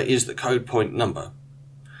that number is the code point number.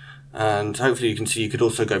 And hopefully you can see you could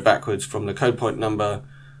also go backwards from the code point number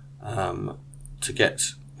to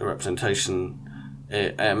get the representation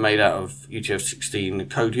made out of UTF-16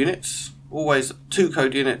 code units. Always two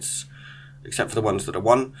code units, except for the ones that are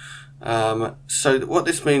one. So what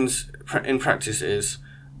this means in practice is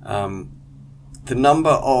the number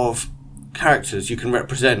of characters you can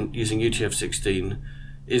represent using UTF-16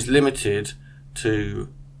 is limited to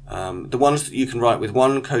the ones that you can write with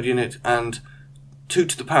one code unit and 2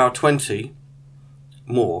 to the power 20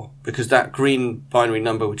 more, because that green binary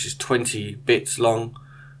number, which is 20 bits long,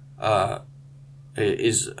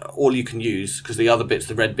 is all you can use, because the other bits,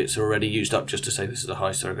 the red bits, are already used up just to say this is a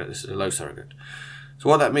high surrogate, this is a low surrogate. So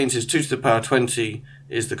what that means is 2 to the power 20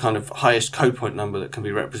 is the kind of highest code point number that can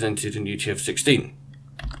be represented in UTF-16.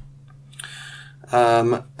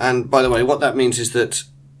 And by the way, what that means is that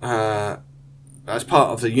as part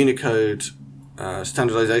of the Unicode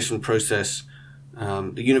standardization process,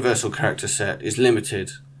 the universal character set is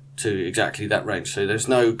limited to exactly that range. So there's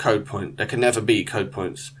no code point, there can never be code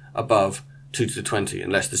points above 2 to the 20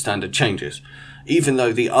 unless the standard changes. Even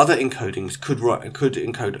though the other encodings could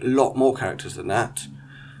encode a lot more characters than that,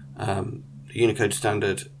 the Unicode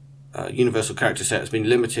standard universal character set has been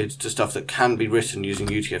limited to stuff that can be written using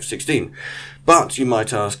UTF-16. But you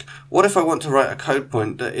might ask, what if I want to write a code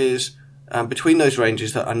point that is between those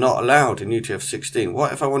ranges that are not allowed in UTF-16?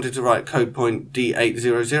 What if I wanted to write code point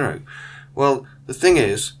D800? Well, the thing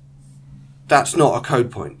is, that's not a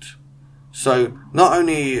code point. So not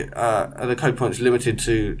only are the code points limited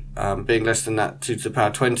to being less than that 2 to the power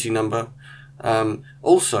 20 number,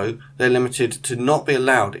 also they're limited to not be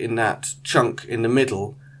allowed in that chunk in the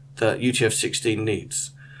middle that UTF-16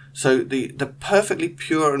 needs. So the perfectly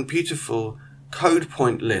pure and beautiful code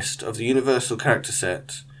point list of the universal character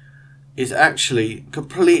set is actually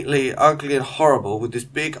completely ugly and horrible with this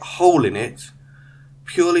big hole in it,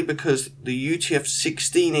 purely because the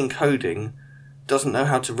UTF-16 encoding doesn't know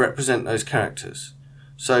how to represent those characters.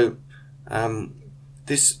 So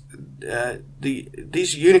these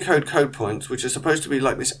Unicode code points, which are supposed to be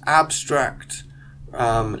like this abstract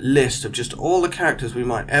list of just all the characters we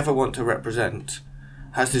might ever want to represent,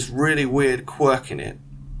 has this really weird quirk in it,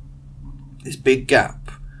 this big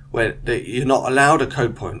gap where you're not allowed a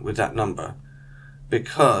code point with that number,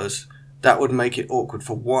 because that would make it awkward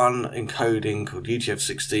for one encoding called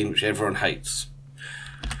UTF-16, which everyone hates.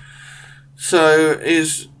 So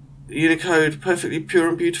is Unicode perfectly pure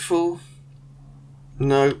and beautiful?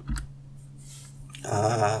 No.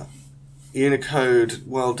 Unicode,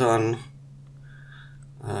 well done.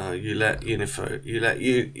 You let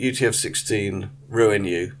UTF-16 ruin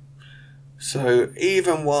you. So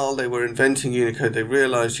even while they were inventing Unicode, they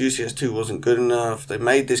realized UCS2 wasn't good enough. They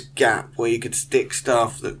made this gap where you could stick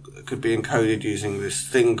stuff that could be encoded using this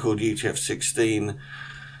thing called UTF-16.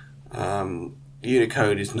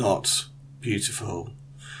 Unicode is not beautiful.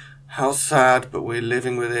 How sad, but we're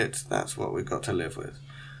living with it. That's what we've got to live with.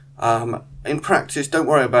 In practice, don't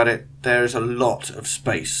worry about it. There is a lot of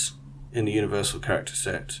space in the universal character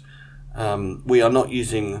set. We are not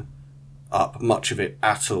using up much of it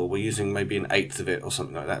at all. We're using maybe 1/8 of it or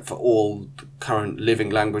something like that for all the current living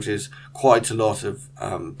languages. Quite a lot of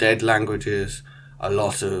dead languages, a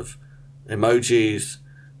lot of emojis.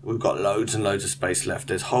 We've got loads and loads of space left.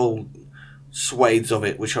 There's whole swathes of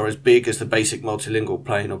it which are as big as the basic multilingual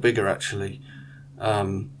plane, or bigger actually,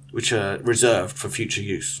 which are reserved for future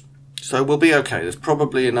use. So we'll be okay. There's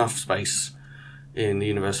probably enough space in the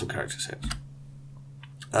universal character set.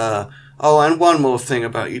 Oh, and one more thing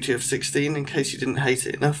about UTF-16, in case you didn't hate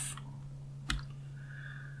it enough.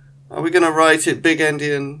 Are we going to write it big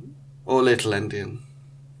endian or little endian?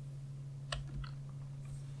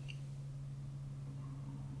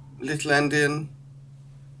 Little endian,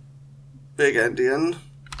 big endian.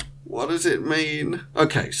 What does it mean?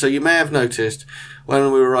 Okay, so you may have noticed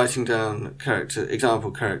when we were writing down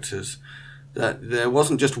example characters that there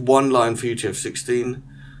wasn't just one line for UTF-16.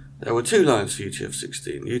 There were 2 lines for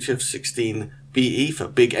UTF-16. UTF-16 BE for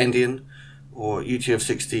big endian, or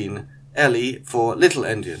UTF-16 LE for little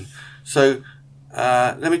endian. So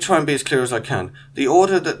let me try and be as clear as I can. The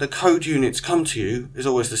order that the code units come to you is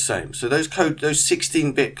always the same. So those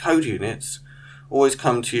 16-bit code units always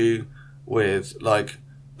come to you with like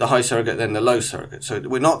the high surrogate, then the low surrogate. So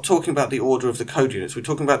we're not talking about the order of the code units. We're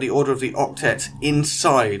talking about the order of the octet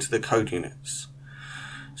inside the code units.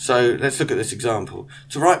 So let's look at this example.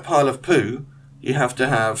 To write pile of poo, you have to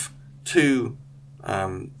have 2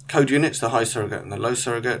 code units, the high surrogate and the low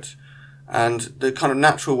surrogate. And the kind of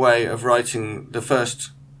natural way of writing the first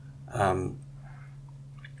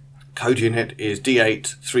code unit is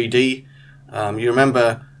D8 3D. You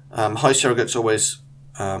remember high surrogates are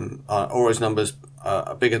always numbers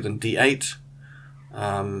bigger than D8.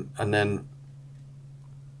 And then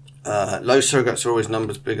low surrogates are always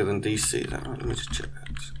numbers bigger than DC. Is that right? Let me just check that.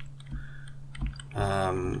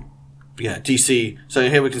 Yeah, DC. So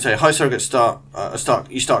here we can say high surrogates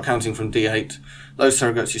you start counting from D8. Low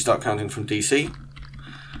surrogates you start counting from DC.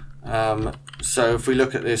 So if we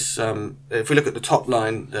look at this, if we look at the top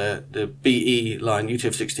line, the BE line,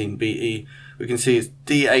 UTF-16 BE, we can see it's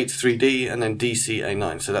D8 3D and then DC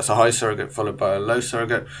A9. So that's a high surrogate followed by a low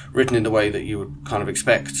surrogate, written in the way that you would kind of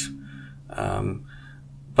expect. But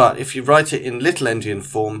But if you write it in little endian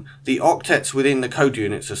form, the octets within the code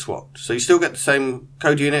units are swapped. So you still get the same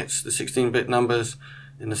code units, the 16-bit numbers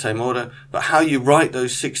in the same order, but how you write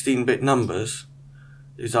those 16-bit numbers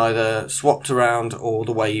is either swapped around or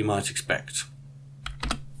the way you might expect.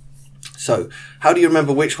 So how do you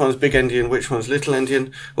remember which one's big endian, which one's little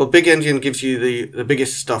endian? Well, big endian gives you the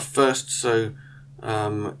biggest stuff first. So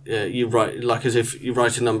yeah, you write like as if you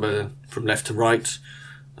write a number from left to right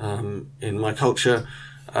in my culture.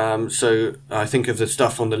 So I think of the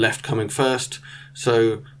stuff on the left coming first.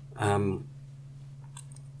 So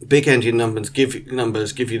big endian numbers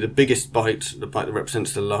give you the biggest byte, the byte that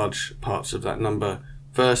represents the large parts of that number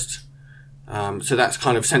first. So that's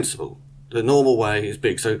kind of sensible. The normal way is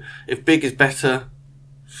big. So if big is better,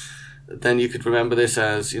 then you could remember this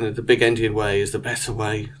as, you know, the big endian way is the better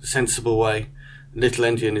way, the sensible way. Little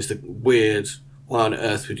endian is the weird, why on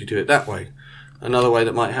earth would you do it that way? Another way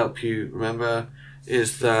that might help you remember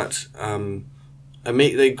is that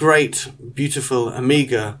the great, beautiful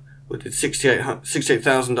Amiga with its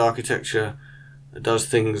 68,000 architecture does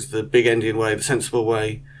things the big endian way, the sensible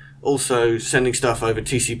way. Also, sending stuff over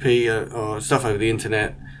TCP or stuff over the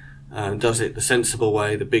internet does it the sensible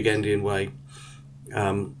way, the big endian way.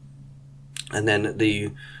 And then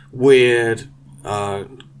the weird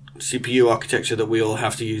CPU architecture that we all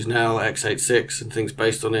have to use now, x86 and things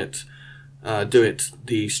based on it, do it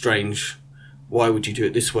the strange, why would you do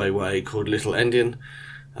it this way called little endian.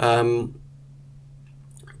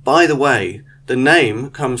 By the way, the name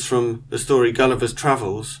comes from the story Gulliver's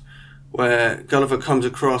Travels, where Gulliver comes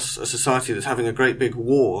across a society that's having a great big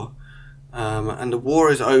war, and the war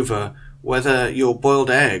is over whether your boiled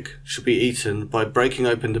egg should be eaten by breaking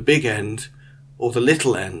open the big end or the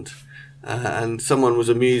little end. And someone was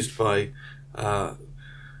amused by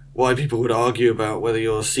why people would argue about whether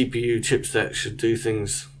your CPU chipset should do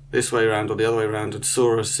things this way around or the other way around, and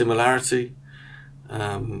saw a similarity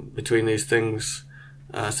between these things.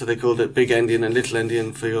 So they called it big endian and little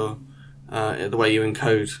endian for your the way you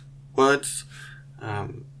encode words. A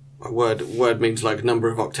word means like a number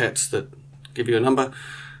of octets that give you a number.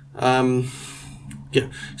 Yeah.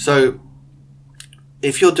 So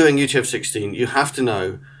if you're doing UTF-16, you have to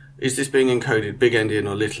know, is this being encoded big endian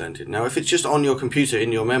or little endian? Now, if it's just on your computer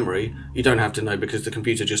in your memory, you don't have to know because the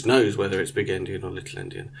computer just knows whether it's big endian or little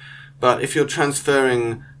endian. But if you're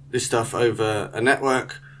transferring this stuff over a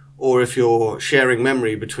network, or if you're sharing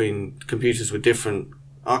memory between computers with different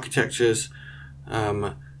architectures,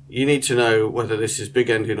 you need to know whether this is big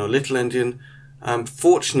endian or little endian.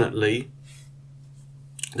 Fortunately,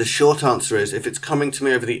 the short answer is, if it's coming to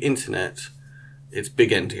me over the internet, it's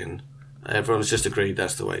big endian. Everyone's just agreed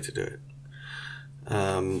that's the way to do it.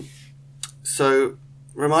 So,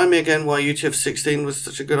 remind me again why UTF-16 was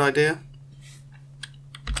such a good idea?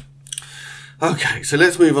 Okay, so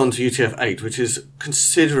let's move on to UTF-8, which is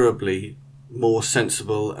considerably more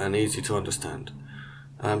sensible and easy to understand.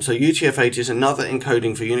 So UTF-8 is another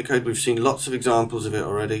encoding for Unicode. We've seen lots of examples of it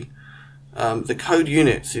already. The code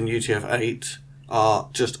units in UTF-8 are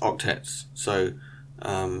just octets. So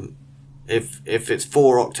if it's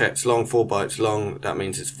 4 octets long, 4 bytes long, that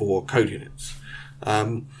means it's 4 code units.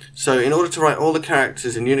 So in order to write all the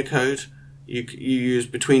characters in Unicode, you use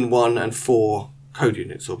between 1 and 4 code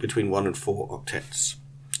units, or between 1 and 4 octets.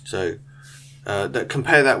 So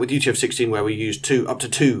compare that with UTF-16, where we use up to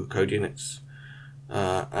 2 code units.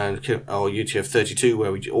 Or UTF-32,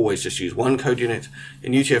 where we always just use 1 code unit.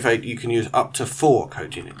 In UTF-8, you can use up to 4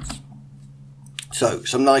 code units. So,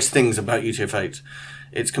 some nice things about UTF-8.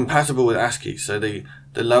 It's compatible with ASCII, so the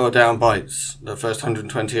lower down bytes, the first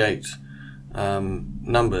 128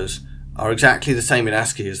 numbers, are exactly the same in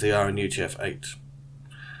ASCII as they are in UTF-8.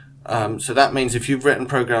 So that means if you've written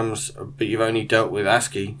programs but you've only dealt with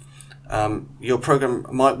ASCII, your program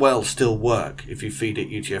might well still work if you feed it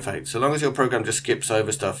UTF-8. So long as your program just skips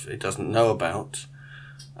over stuff it doesn't know about,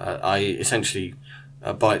 i.e. essentially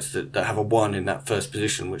bytes that have a 1 in that first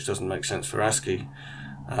position, which doesn't make sense for ASCII.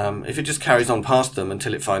 If it just carries on past them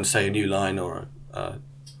until it finds, say, a new line or a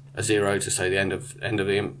 0 to say the end of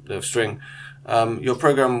the string, your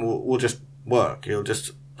program will just work. It'll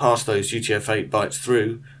just pass those UTF-8 bytes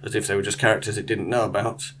through as if they were just characters it didn't know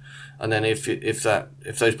about. And then if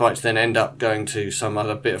those bytes then end up going to some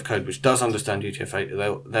other bit of code which does understand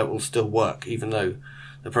UTF-8, that will still work, even though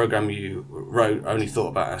the program you wrote only thought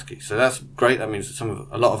about ASCII. So that's great. That means that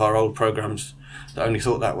a lot of our old programs that only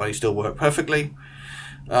thought that way still work perfectly.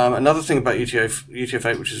 Another thing about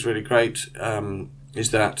UTF-8, which is really great, is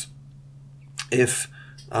that if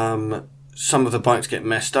some of the bytes get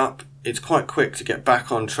messed up, it's quite quick to get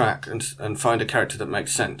back on track and find a character that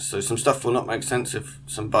makes sense. So some stuff will not make sense if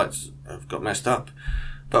some bytes have got messed up.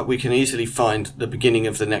 but we can easily find the beginning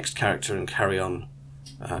of the next character and carry on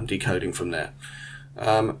decoding from there.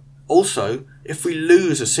 Also, if we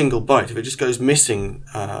lose a single byte, if it just goes missing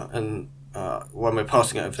when we're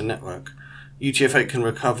passing it over the network, UTF-8 can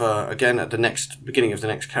recover again at the beginning of the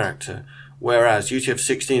next character, whereas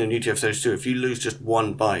UTF-16 and UTF-32, if you lose just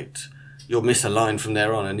one byte, you'll miss a line from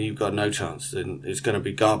there on and you've got no chance. Then it's going to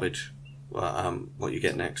be garbage what you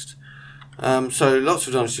get next. So lots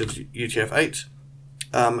of advantages of UTF-8.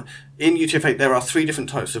 In UTF-8 there are 3 different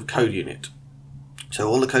types of code unit. So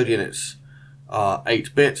all the code units are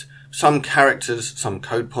 8-bit. Some characters, some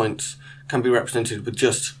code points can be represented with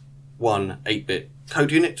just one 8-bit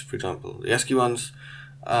code unit, for example, the ASCII ones.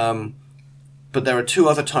 But there are 2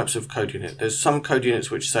 other types of code unit. There's some code units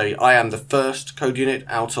which say, I am the first code unit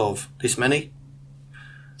out of this many.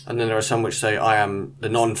 And then there are some which say, I am the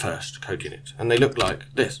non-first code unit. And they look like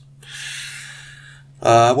this.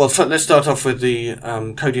 Let's start off with the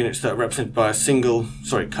code units that are represented by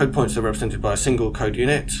code points that are represented by a single code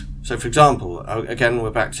unit. So for example, again,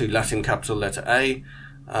 we're back to Latin capital letter A.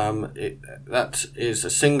 That is a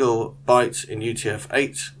single byte in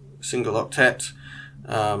UTF-8, single octet.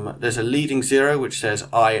 There's a leading 0 which says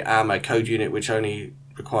I am a code unit, which only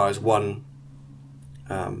requires one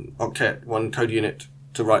octet, one code unit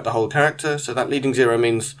to write the whole character. So that leading 0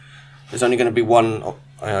 means there's only going to be one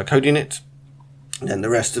code unit. And then the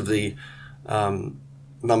rest of the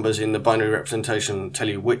numbers in the binary representation tell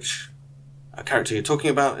you which character you're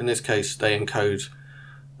talking about. In this case, they encode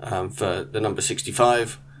for the number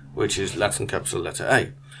 65, which is Latin capital letter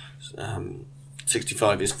A.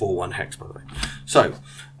 65 is 41 hex, by the way. So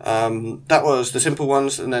that was the simple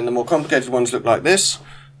ones, and then the more complicated ones look like this.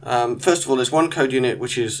 First of all, there's one code unit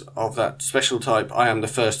which is of that special type, I am the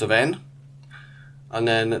first of n. And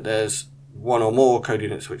then there's one or more code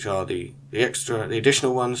units which are the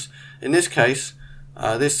additional ones. In this case,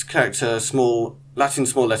 this character, Latin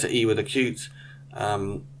small letter e with acute,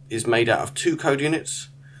 is made out of 2 code units.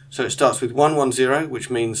 So it starts with 110, which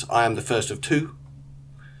means I am the first of 2.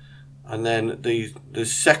 And then the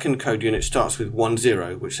second code unit starts with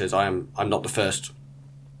 10, which says I'm not the first.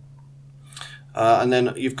 And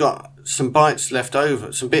then you've got some bits left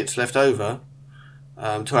over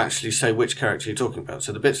to actually say which character you're talking about.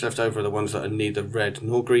 So the bits left over are the ones that are neither red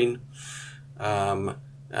nor green.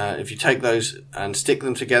 If you take those and stick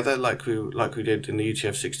them together, like we did in the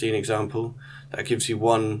UTF-16 example, that gives you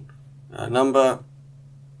one number,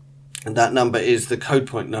 and that number is the code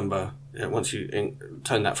point number. Once you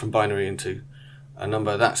turn that from binary into a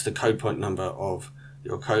number, that's the code point number of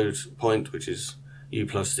your code point, which is U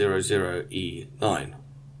plus 00E9.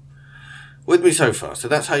 With me so far? So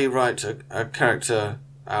that's how you write a character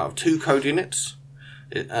out of 2 code units.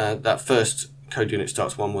 That first code unit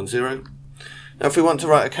starts 110. Now if we want to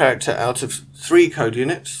write a character out of 3 code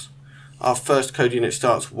units, our first code unit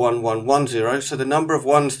starts 1110, so the number of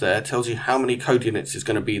ones there tells you how many code units is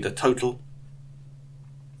going to be the total.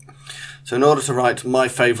 So in order to write my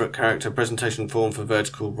favourite character presentation form for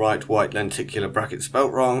vertical right white lenticular bracket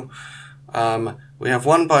spelt wrong, we have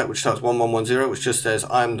one byte which starts 1110, which just says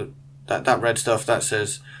that red stuff that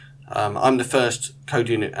says I'm the first code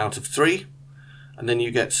unit out of 3, and then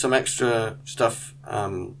you get some extra stuff.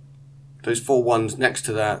 Those 4 ones next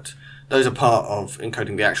to that, those are part of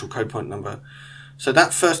encoding the actual code point number. So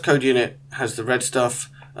that first code unit has the red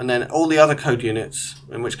stuff, and then all the other code units,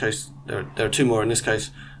 in which case there are 2 more in this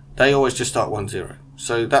case, they always just start 10.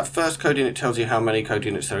 So that first code unit tells you how many code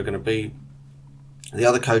units there are going to be. The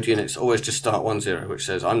other code units always just start 10, which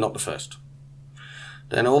says I'm not the first.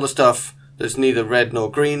 Then all the stuff that's neither red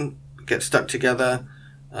nor green gets stuck together,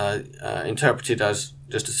 interpreted as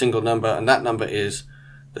just a single number, and that number is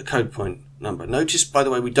the code point number. Notice, by the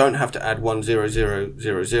way, we don't have to add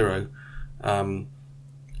 10000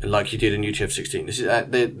 like you did in UTF-16. This is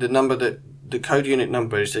the number that the code unit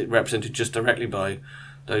number is represented just directly by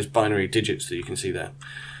those binary digits that you can see there.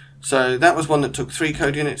 So that was one that took 3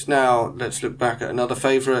 code units. Now let's look back at another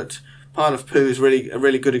favourite. Pile of poo is a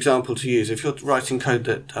really good example to use. If you're writing code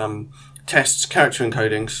that tests character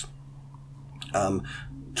encodings,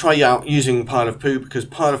 try out using pile of poo, because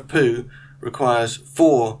pile of poo requires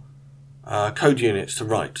 4 code units to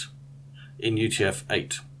write in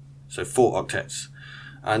UTF-8. So 4 octets.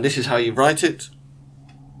 And this is how you write it.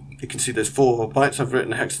 You can see there's 4 bytes. I've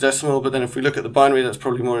written a hexadecimal, but then if we look at the binary, that's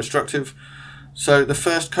probably more instructive. So the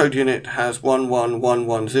first code unit has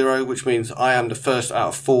 11110, which means I am the first out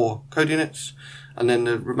of 4 code units. And then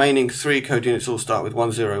the remaining 3 code units all start with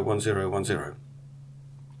 101010.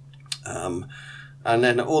 And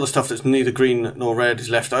then all the stuff that's neither green nor red is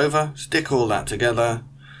left over. Stick all that together,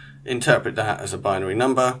 interpret that as a binary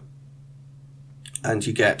number, and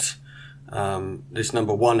you get this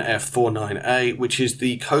number 1F49A, which is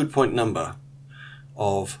the code point number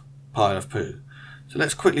of pile of poo. So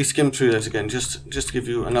let's quickly skim through those again, just to give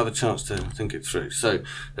you another chance to think it through. So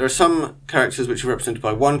there are some characters which are represented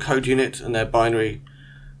by one code unit, and they're binary.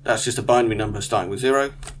 That's just a binary number starting with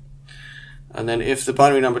 0. And then if the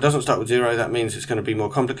binary number doesn't start with 0, that means it's going to be more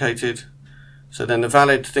complicated. So then the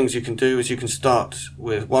valid things you can do is you can start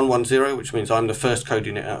with 110, which means I'm the first code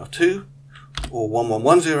unit out of 2, or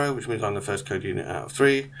 1110, which means I'm the first code unit out of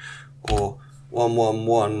 3, or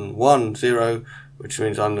 11110, which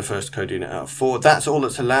means I'm the first code unit out of 4. That's all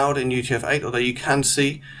that's allowed in UTF-8, although you can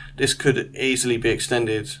see this could easily be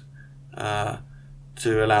extended to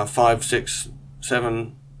allow 5, 6,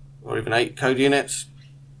 7, or even 8 code units,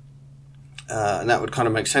 and that would kind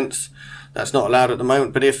of make sense. That's not allowed at the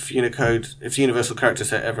moment, but if Unicode, if the universal character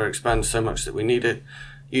set ever expands so much that we need it,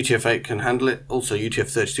 UTF-8 can handle it. Also,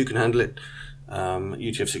 UTF-32 can handle it.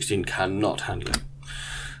 UTF-16 cannot handle it.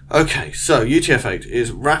 Okay, so UTF-8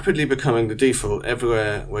 is rapidly becoming the default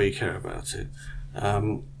everywhere where you care about it.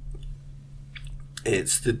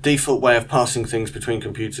 It's the default way of passing things between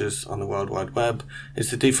computers on the World Wide Web.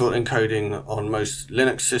 It's the default encoding on most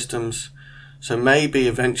Linux systems. So maybe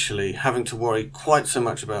eventually having to worry quite so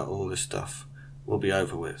much about all this stuff will be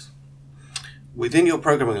over with. Within your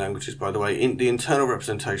programming languages, by the way, the internal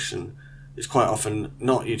representation is quite often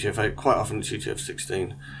not UTF-8, quite often it's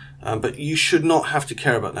UTF-16. But you should not have to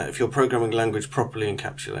care about that if your programming language properly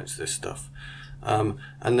encapsulates this stuff. And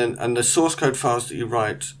the source code files that you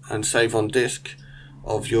write and save on disk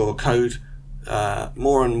of your code,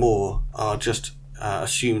 more and more are just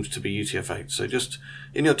assumed to be UTF-8. So just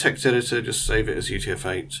in your text editor, just save it as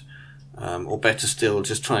UTF-8, or better still,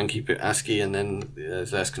 just try and keep it ASCII, and then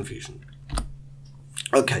there's less confusion.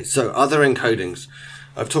 Okay, so other encodings.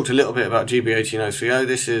 I've talked a little bit about GB18030.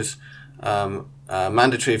 This is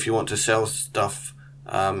mandatory if you want to sell stuff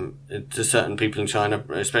to certain people in China,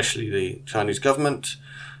 especially the Chinese government.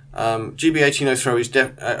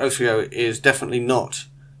 GB18030 is definitely not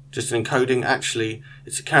just an encoding. Actually,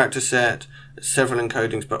 it's a character set, it's several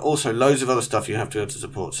encodings, but also loads of other stuff you have to be able to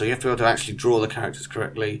support. So you have to be able to actually draw the characters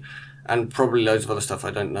correctly, and probably loads of other stuff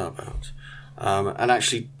I don't know about. And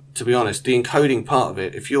actually, to be honest, the encoding part of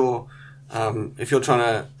it, if you're trying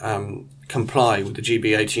to comply with the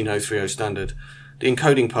GB18030 standard, the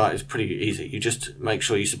encoding part is pretty easy. You just make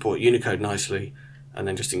sure you support Unicode nicely, and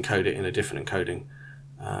then just encode it in a different encoding,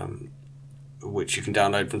 which you can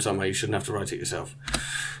download from somewhere. You shouldn't have to write it yourself.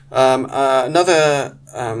 Another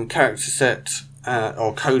character set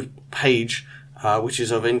or code page which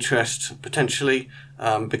is of interest potentially,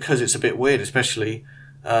 because it's a bit weird especially,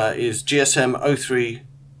 is GSM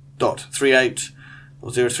 03.38 or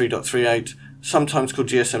 03.38, sometimes called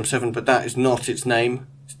GSM 7, but that is not its name.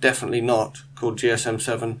 It's definitely not called GSM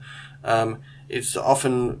 7. It's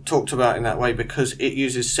often talked about in that way because it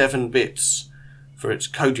uses 7 bits for its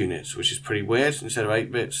code units, which is pretty weird, instead of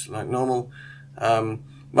 8 bits like normal.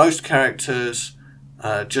 Most characters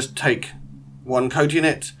just take one code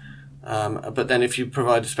unit, but then if you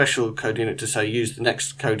provide a special code unit to say use the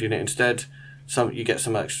next code unit instead, you get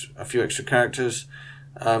a few extra characters.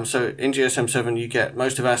 So in GSM 7 you get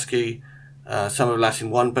most of ASCII, some of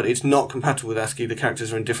Latin 1, but it's not compatible with ASCII. The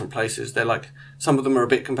characters are in different places. They're like, some of them are a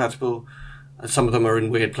bit compatible, and some of them are in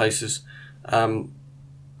weird places.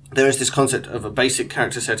 There is this concept of a basic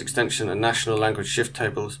character set extension and national language shift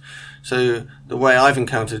tables. So the way I've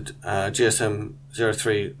encountered GSM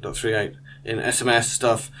 03.38 in SMS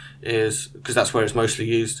stuff is, because that's where it's mostly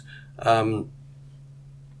used,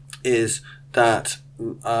 is that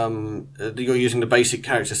you're using the basic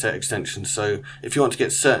character set extension. So if you want to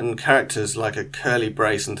get certain characters like a curly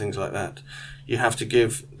brace and things like that, you have to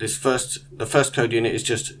give the first code unit is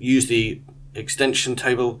just use the extension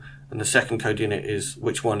table, and the second code unit is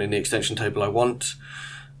which one in the extension table I want.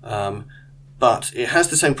 But it has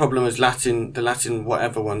the same problem as the Latin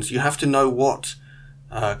whatever ones. You have to know what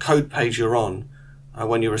code page you're on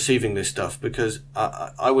when you're receiving this stuff, because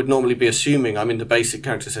I would normally be assuming I'm in the basic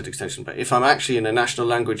character set extension, but if I'm actually in a national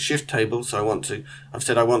language shift table, so I've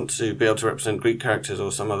said I want to be able to represent Greek characters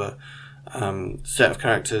or some other set of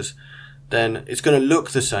characters, then it's going to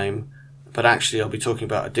look the same, but actually I'll be talking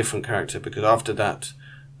about a different character, because after that,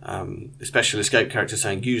 the special escape character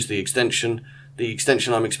saying use the extension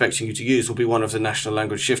I'm expecting you to use will be one of the national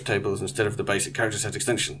language shift tables instead of the basic character set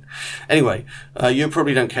extension. Anyway, you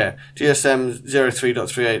probably don't care. GSM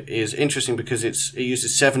 03.38 is interesting because it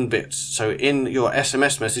uses 7 bits. So in your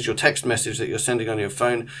SMS message, your text message that you're sending on your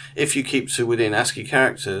phone, if you keep to within ASCII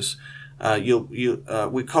characters,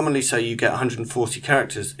 we commonly say you get 140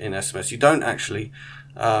 characters in SMS. You don't actually.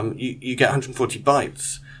 you get 140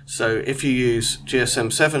 bytes. So if you use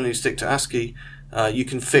GSM7 and you stick to ASCII, you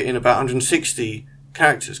can fit in about 160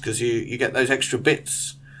 characters because you get those extra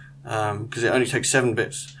bits, because it only takes 7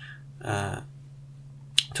 bits to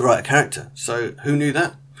write a character. So who knew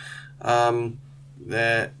that?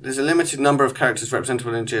 There's a limited number of characters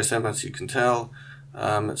representable in GSM, as you can tell.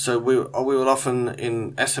 So we will often,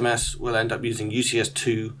 in SMS, we'll end up using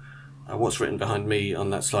UCS2. What's written behind me on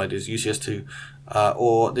that slide is UCS2,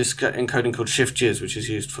 or this encoding called shift-JIS, which is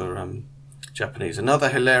used for Japanese. Another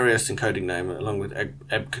hilarious encoding name, along with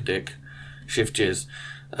encoding, shift-JIS.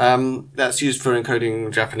 That's used for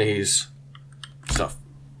encoding Japanese stuff.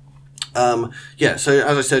 Yeah, so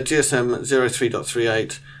as I said, GSM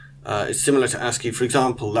 03.38 is similar to ASCII. For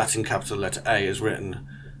example, Latin capital letter A is written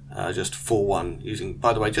just 4-1, using,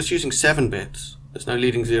 by the way, just using 7 bits. There's no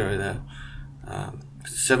leading 0 there.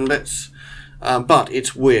 7 bits. But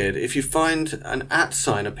it's weird. If you find an @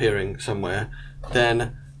 sign appearing somewhere,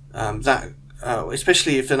 then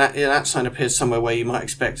especially if an @ sign appears somewhere where you might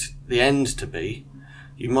expect the end to be,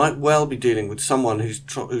 you might well be dealing with someone who's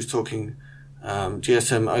talking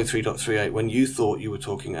GSM 03.38 when you thought you were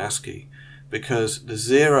talking ASCII, because the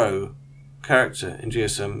 0 character in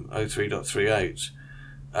GSM 03.38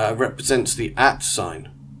 represents the @ sign,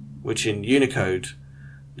 which in Unicode,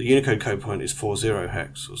 the Unicode code point is 40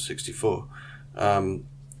 hex or 64.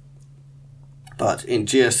 But in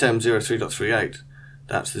GSM 03.38,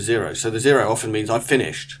 that's the 0. So the 0 often means I've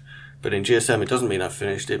finished, but in GSM it doesn't mean I've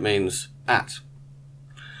finished, it means @.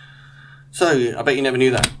 So I bet you never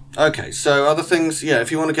knew that. Okay, so other things, yeah,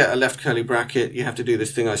 if you want to get a left curly bracket, you have to do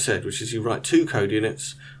this thing I said, which is you write 2 code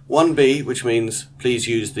units. 1B, which means please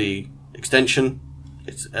use the extension.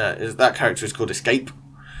 That character is called escape.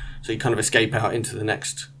 So you kind of escape out into the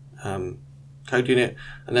next code unit.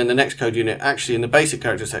 And then the next code unit, actually in the basic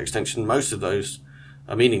character set extension, most of those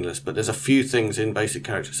are meaningless, but there's a few things in basic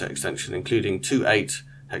character set extension, including 2.8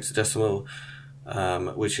 hexadecimal,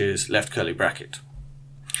 which is left curly bracket.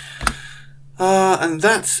 And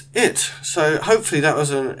that's it. So hopefully that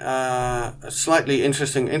was a slightly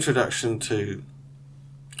interesting introduction to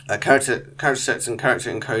character sets and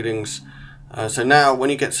character encodings. So now when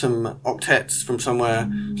you get some octets from somewhere,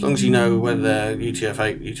 as long as you know whether they're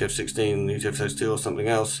UTF-8, UTF-16, UTF-32 or something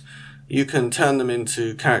else, you can turn them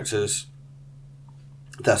into characters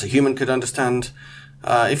that a human could understand.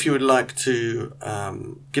 If you would like to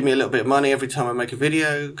give me a little bit of money every time I make a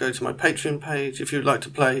video, go to my Patreon page. If you would like to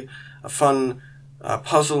play a fun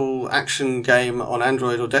puzzle action game on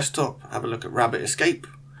Android or desktop, have a look at Rabbit Escape.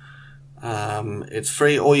 It's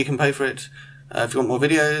free, or you can pay for it. If you want more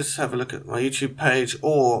videos, have a look at my YouTube page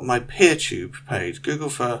or my PeerTube page. Google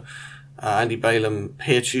for Andy Balaam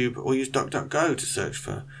PeerTube, or use DuckDuckGo to search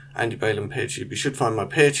for Andy Balaam PeerTube. You should find my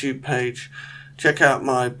PeerTube page. Check out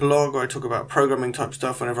my blog where I talk about programming type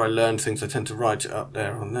stuff. Whenever I learn things, I tend to write it up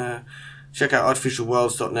there on there. Check out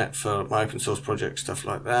artificialworlds.net for my open source projects, stuff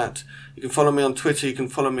like that. You can follow me on Twitter. You can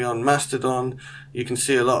follow me on Mastodon. You can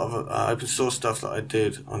see a lot of open source stuff that I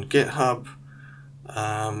did on GitHub.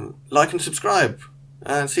 Like and subscribe,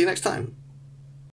 and see you next time.